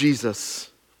name of Jesus.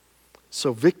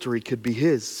 So victory could be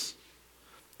his.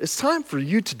 It's time for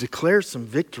you to declare some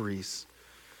victories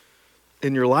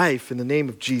in your life in the name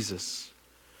of Jesus.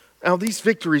 Now, these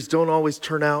victories don't always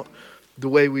turn out the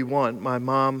way we want. My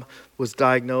mom was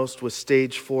diagnosed with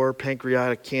stage 4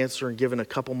 pancreatic cancer and given a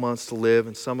couple months to live.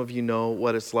 And some of you know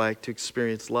what it's like to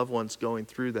experience loved ones going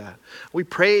through that. We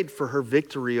prayed for her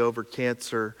victory over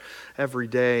cancer every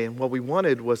day. And what we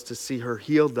wanted was to see her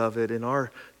healed of it in our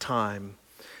time,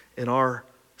 in our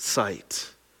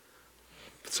sight,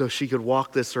 so she could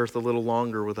walk this earth a little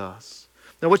longer with us.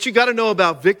 Now, what you got to know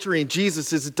about victory in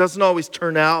Jesus is it doesn't always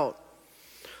turn out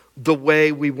the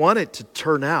way we want it to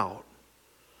turn out.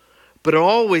 But it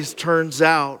always turns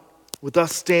out with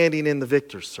us standing in the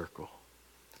victor's circle.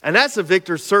 And that's a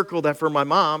victor's circle that for my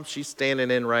mom, she's standing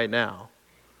in right now.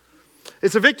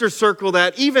 It's a victor's circle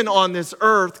that even on this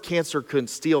earth, cancer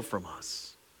couldn't steal from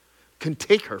us, couldn't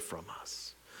take her from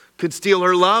us, could steal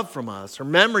her love from us, her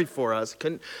memory for us,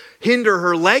 couldn't hinder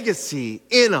her legacy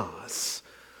in us.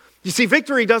 You see,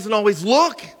 victory doesn't always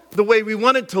look the way we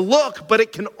want it to look, but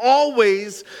it can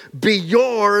always be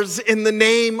yours in the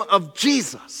name of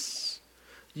Jesus.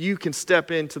 You can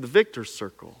step into the victor's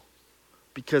circle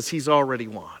because he's already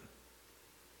won.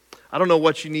 I don't know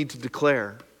what you need to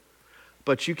declare,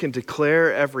 but you can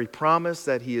declare every promise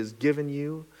that he has given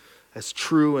you as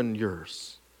true and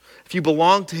yours. If you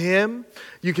belong to him,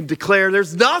 you can declare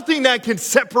there's nothing that can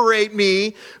separate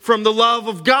me from the love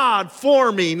of God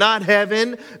for me. Not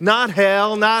heaven, not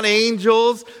hell, not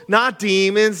angels, not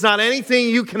demons, not anything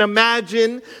you can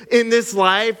imagine in this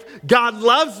life. God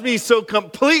loves me so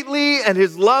completely and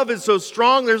his love is so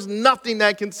strong, there's nothing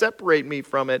that can separate me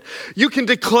from it. You can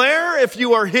declare, if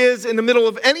you are his, in the middle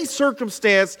of any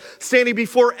circumstance, standing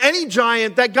before any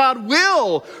giant, that God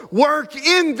will work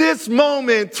in this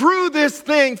moment, through this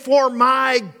thing, for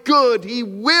my good. He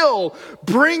will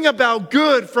bring about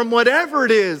good from whatever it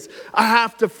is I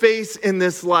have to face in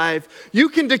this life. You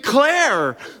can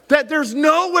declare that there's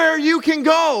nowhere you can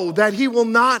go that he will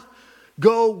not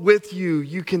go with you.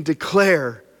 You can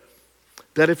declare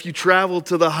that if you travel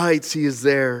to the heights, he is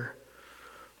there.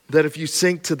 That if you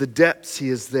sink to the depths, he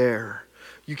is there.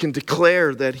 You can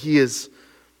declare that he is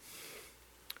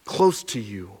close to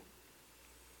you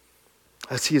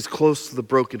as he is close to the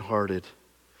brokenhearted.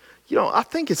 You know, I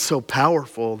think it's so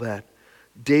powerful that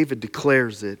David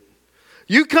declares it.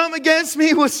 You come against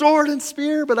me with sword and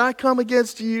spear, but I come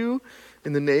against you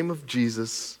in the name of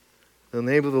Jesus, in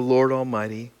the name of the Lord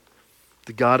Almighty,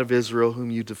 the God of Israel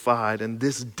whom you defied, and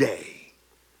this day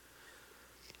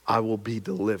I will be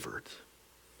delivered.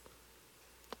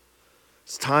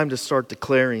 It's time to start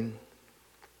declaring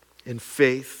in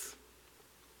faith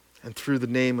and through the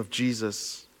name of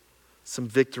Jesus some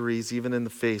victories even in the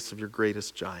face of your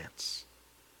greatest giants.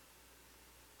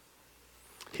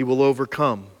 He will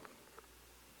overcome.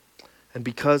 And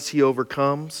because he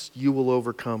overcomes, you will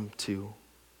overcome too.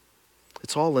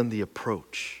 It's all in the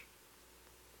approach.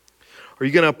 Are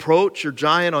you going to approach your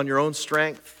giant on your own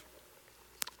strength,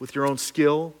 with your own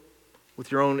skill, with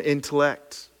your own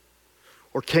intellect?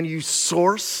 Or can you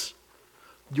source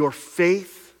your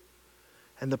faith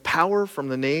and the power from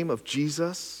the name of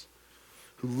Jesus,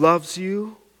 who loves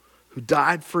you, who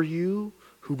died for you,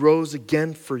 who rose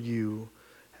again for you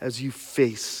as you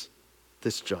face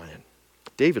this giant?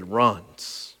 David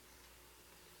runs.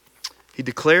 He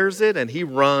declares it and he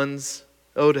runs.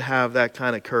 Oh, to have that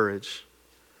kind of courage.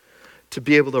 To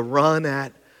be able to run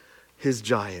at his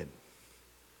giant.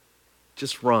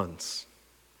 Just runs.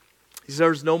 He says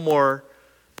there's no more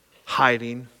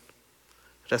hiding.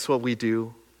 That's what we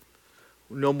do.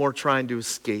 No more trying to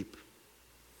escape.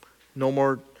 No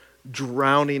more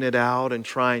drowning it out and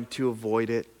trying to avoid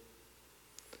it.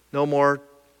 No more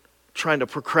trying to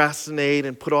procrastinate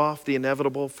and put off the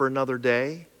inevitable for another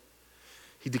day.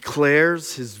 He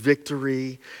declares his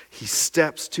victory. He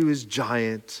steps to his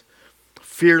giant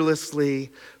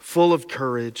fearlessly, full of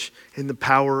courage in the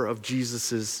power of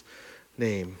Jesus'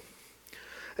 name.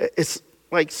 It's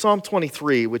like Psalm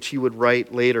 23, which he would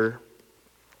write later,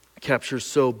 captures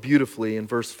so beautifully in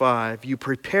verse 5. You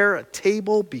prepare a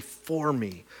table before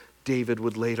me, David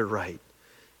would later write,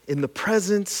 in the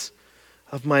presence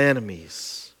of my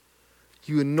enemies.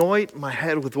 You anoint my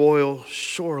head with oil,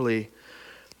 surely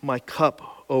my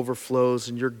cup overflows,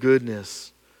 and your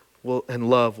goodness and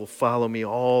love will follow me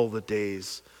all the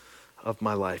days of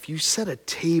my life. You set a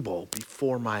table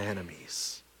before my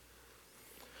enemies.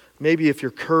 Maybe if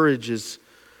your courage is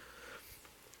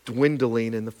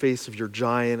dwindling in the face of your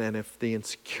giant, and if the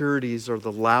insecurities are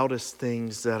the loudest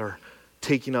things that are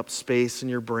taking up space in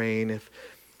your brain,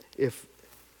 if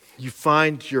you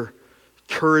find your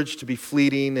courage to be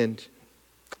fleeting and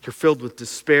you're filled with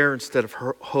despair instead of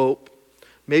hope,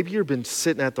 maybe you've been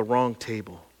sitting at the wrong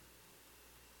table.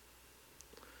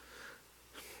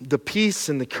 The peace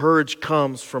and the courage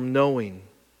comes from knowing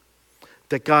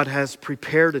that God has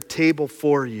prepared a table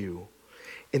for you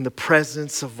in the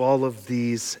presence of all of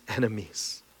these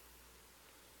enemies.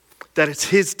 That it's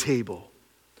his table,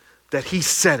 that he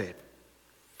set it,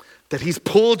 that he's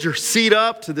pulled your seat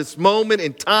up to this moment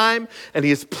in time, and he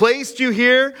has placed you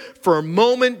here for a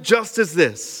moment just as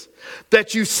this.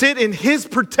 That you sit in his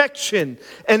protection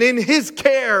and in his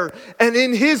care and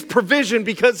in his provision,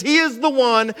 because he is the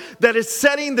one that is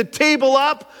setting the table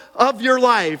up of your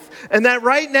life. And that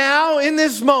right now, in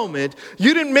this moment,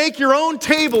 you didn't make your own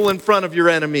table in front of your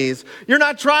enemies. You're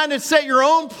not trying to set your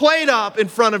own plate up in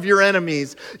front of your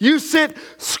enemies. You sit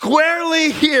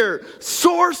squarely here,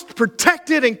 sourced,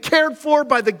 protected, and cared for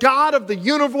by the God of the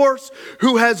universe,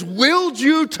 who has willed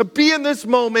you to be in this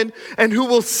moment and who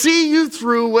will see you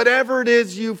through whatever it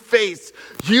is you face.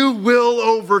 You will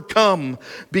overcome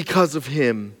because of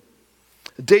him.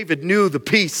 David knew the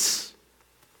peace.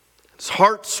 His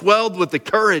heart swelled with the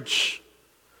courage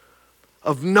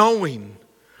of knowing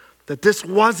that this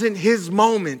wasn't his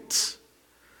moment.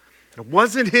 It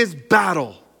wasn't his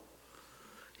battle.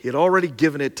 He had already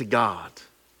given it to God.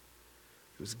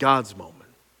 It was God's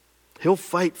moment. He'll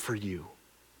fight for you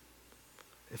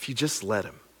if you just let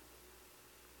him.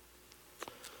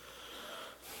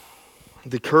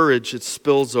 The courage, it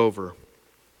spills over.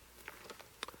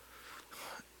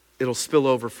 It'll spill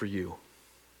over for you.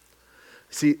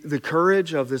 See, the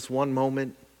courage of this one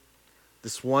moment,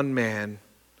 this one man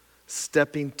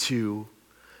stepping to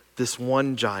this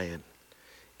one giant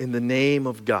in the name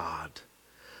of God,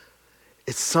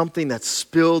 it's something that's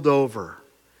spilled over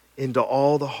into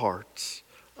all the hearts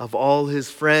of all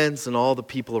his friends and all the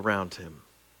people around him.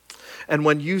 And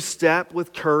when you step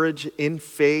with courage in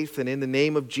faith and in the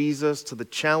name of Jesus to the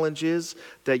challenges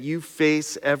that you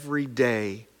face every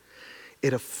day,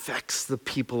 it affects the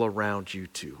people around you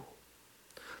too.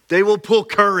 They will pull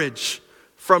courage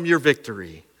from your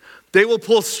victory. They will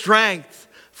pull strength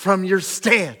from your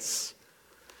stance.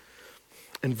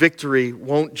 And victory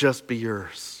won't just be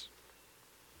yours.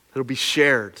 It'll be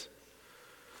shared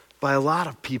by a lot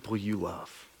of people you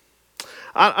love.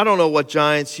 I don't know what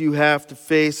giants you have to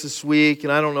face this week,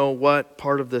 and I don't know what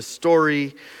part of this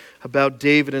story about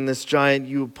David and this giant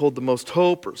you pulled the most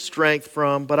hope or strength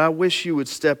from, but I wish you would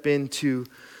step into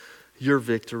your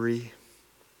victory.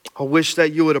 I wish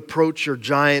that you would approach your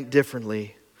giant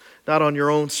differently, not on your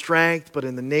own strength, but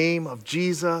in the name of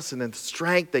Jesus and in the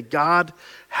strength that God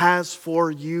has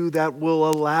for you that will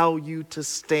allow you to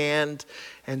stand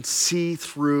and see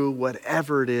through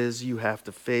whatever it is you have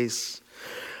to face.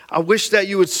 I wish that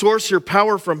you would source your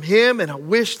power from him, and I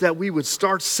wish that we would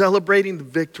start celebrating the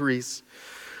victories,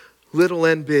 little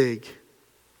and big,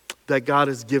 that God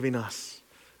is giving us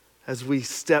as we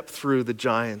step through the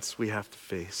giants we have to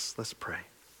face. Let's pray.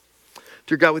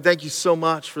 Dear God, we thank you so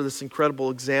much for this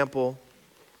incredible example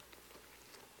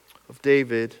of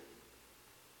David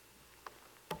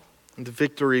and the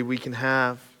victory we can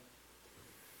have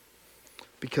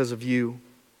because of you.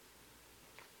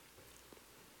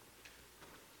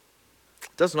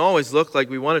 It doesn't always look like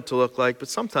we want it to look like, but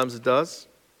sometimes it does.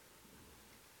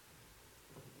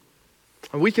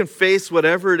 And we can face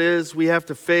whatever it is we have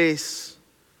to face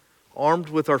armed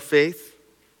with our faith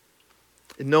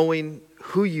and knowing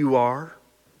who you are,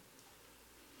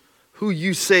 who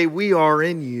you say we are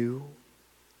in you,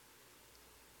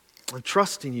 and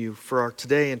trusting you for our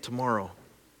today and tomorrow.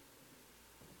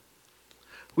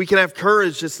 We can have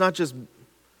courage that's not just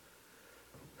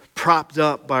propped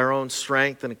up by our own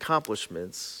strength and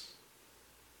accomplishments,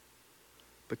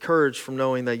 but courage from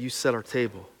knowing that you set our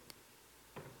table,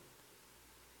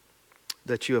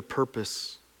 that you have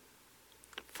purpose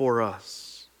for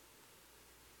us,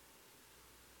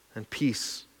 and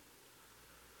peace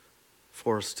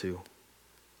for us too.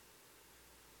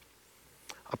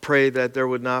 I pray that there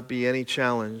would not be any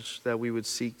challenge that we would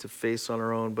seek to face on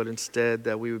our own, but instead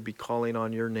that we would be calling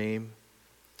on your name,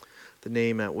 the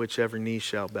name at which every knee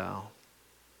shall bow,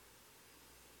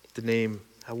 the name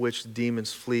at which the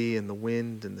demons flee and the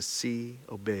wind and the sea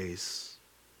obeys.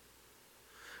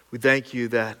 We thank you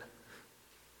that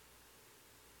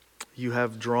you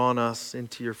have drawn us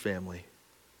into your family,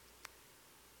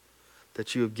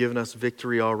 that you have given us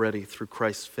victory already through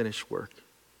Christ's finished work,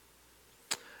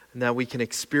 and that we can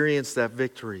experience that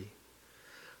victory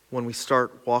when we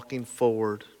start walking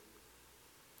forward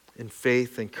in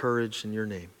faith and courage in your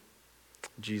name.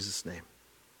 In Jesus' name,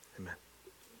 amen.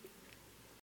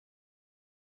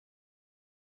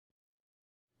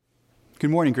 Good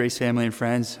morning, Grace family and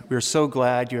friends. We are so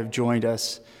glad you have joined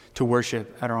us to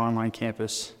worship at our online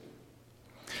campus.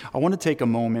 I want to take a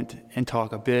moment and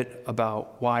talk a bit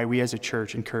about why we as a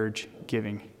church encourage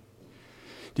giving.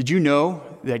 Did you know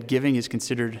that giving is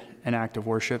considered an act of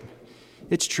worship?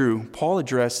 It's true. Paul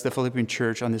addressed the Philippian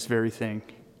church on this very thing.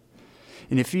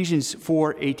 In Ephesians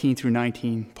 4:18 through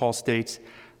 19, Paul states,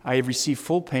 "I have received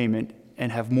full payment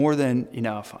and have more than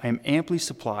enough. I am amply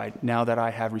supplied now that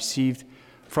I have received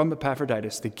from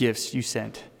Epaphroditus the gifts you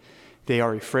sent. They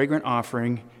are a fragrant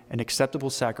offering, an acceptable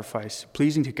sacrifice,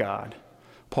 pleasing to God."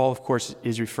 Paul, of course,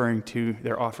 is referring to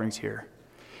their offerings here.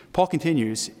 Paul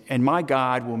continues, "And my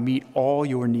God will meet all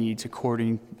your needs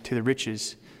according to the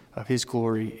riches of his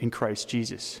glory in Christ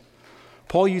Jesus."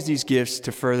 Paul used these gifts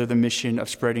to further the mission of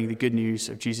spreading the good news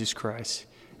of Jesus Christ.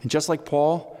 And just like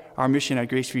Paul, our mission at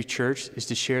Grace Free Church is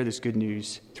to share this good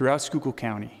news throughout Schuylkill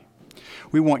County.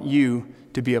 We want you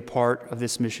to be a part of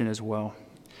this mission as well.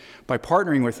 By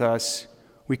partnering with us,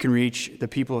 we can reach the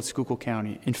people of Schuylkill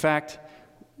County. In fact,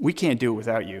 we can't do it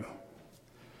without you.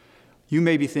 You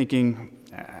may be thinking,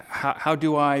 how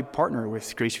do I partner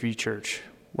with Grace Free Church?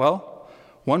 Well,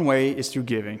 one way is through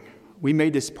giving. We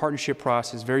made this partnership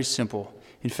process very simple.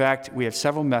 In fact, we have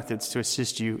several methods to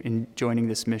assist you in joining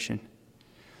this mission.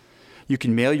 You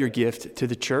can mail your gift to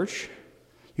the church.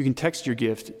 You can text your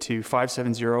gift to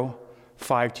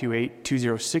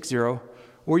 570-528-2060,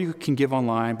 or you can give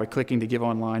online by clicking the Give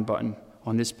Online button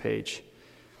on this page.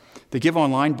 The Give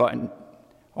Online button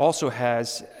also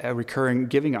has a recurring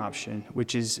giving option,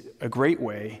 which is a great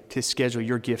way to schedule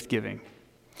your gift giving.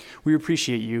 We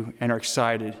appreciate you and are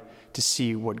excited to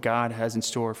see what God has in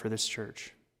store for this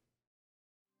church.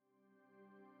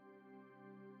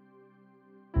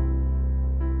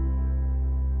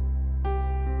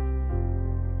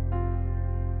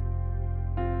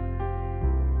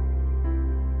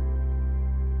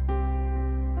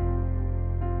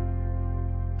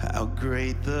 How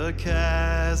great the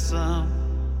chasm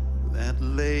that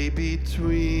lay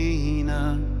between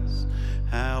us,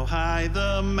 how high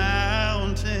the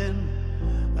mountain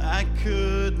I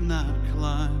could not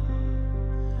climb.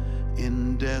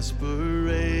 In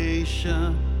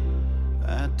desperation,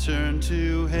 I turned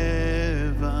to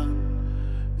heaven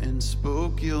and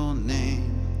spoke your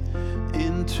name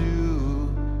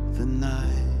into the night.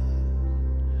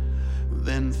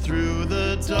 Then through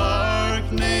the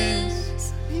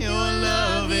darkness, your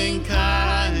loving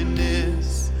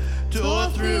kindness tore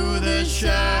through the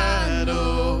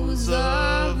shadows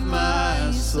of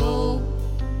my soul.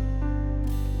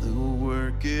 The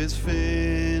work is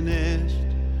finished,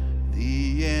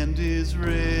 the end is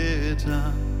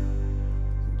written.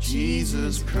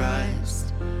 Jesus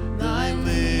Christ, thy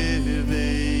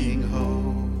living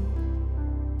hope.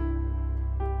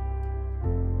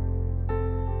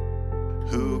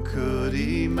 Who could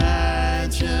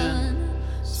imagine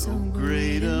so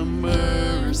great a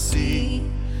mercy?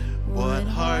 What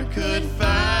heart could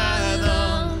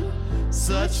fathom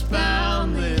such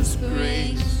boundless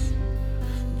grace?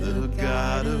 The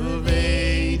God of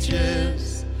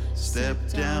ages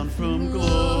stepped down from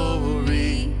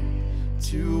glory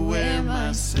to wear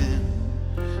my sin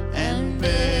and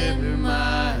bear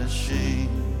my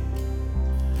shame.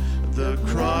 The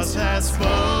cross has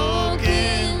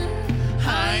spoken,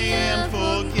 I am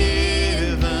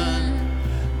forgiven.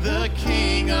 The King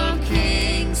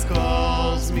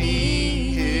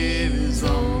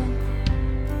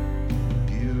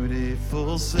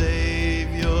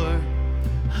Savior,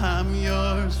 I'm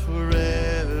yours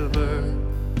forever.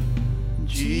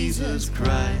 Jesus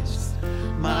Christ,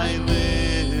 my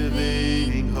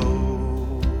living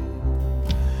hope.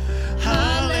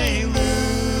 Hallelujah,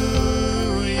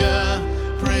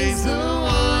 praise the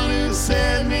one who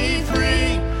set me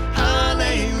free.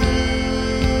 Hallelujah,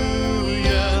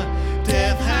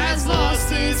 death has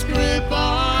lost its grip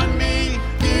on me.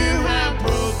 You have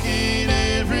broken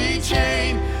every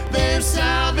chain. There's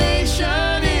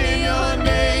salvation in your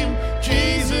name,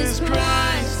 Jesus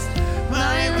Christ,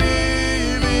 my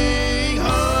living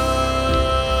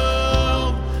hope.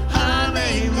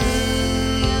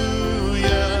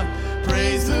 Hallelujah,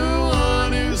 praise the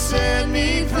one who set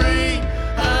me free.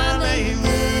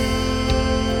 Hallelujah,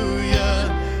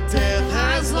 death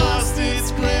has lost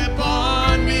its grip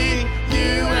on me.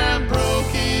 You have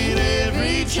broken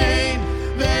every chain.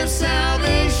 There's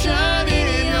salvation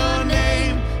in your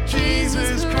name,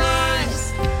 Jesus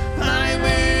Christ, my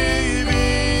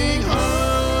living hope.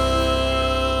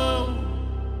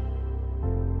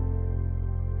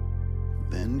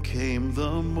 Then came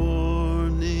the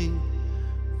morning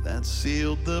that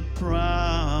sealed the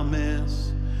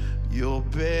promise. Your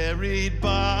buried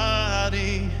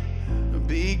body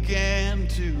began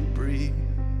to breathe.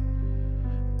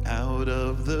 Out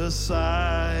of the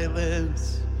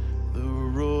silence, the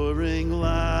roaring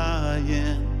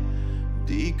lion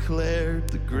declared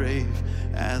the grave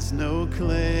has no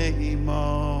claim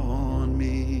on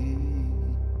me.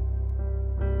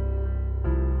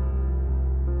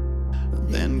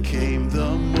 Then came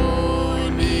the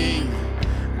morning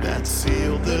that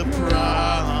sealed the promise.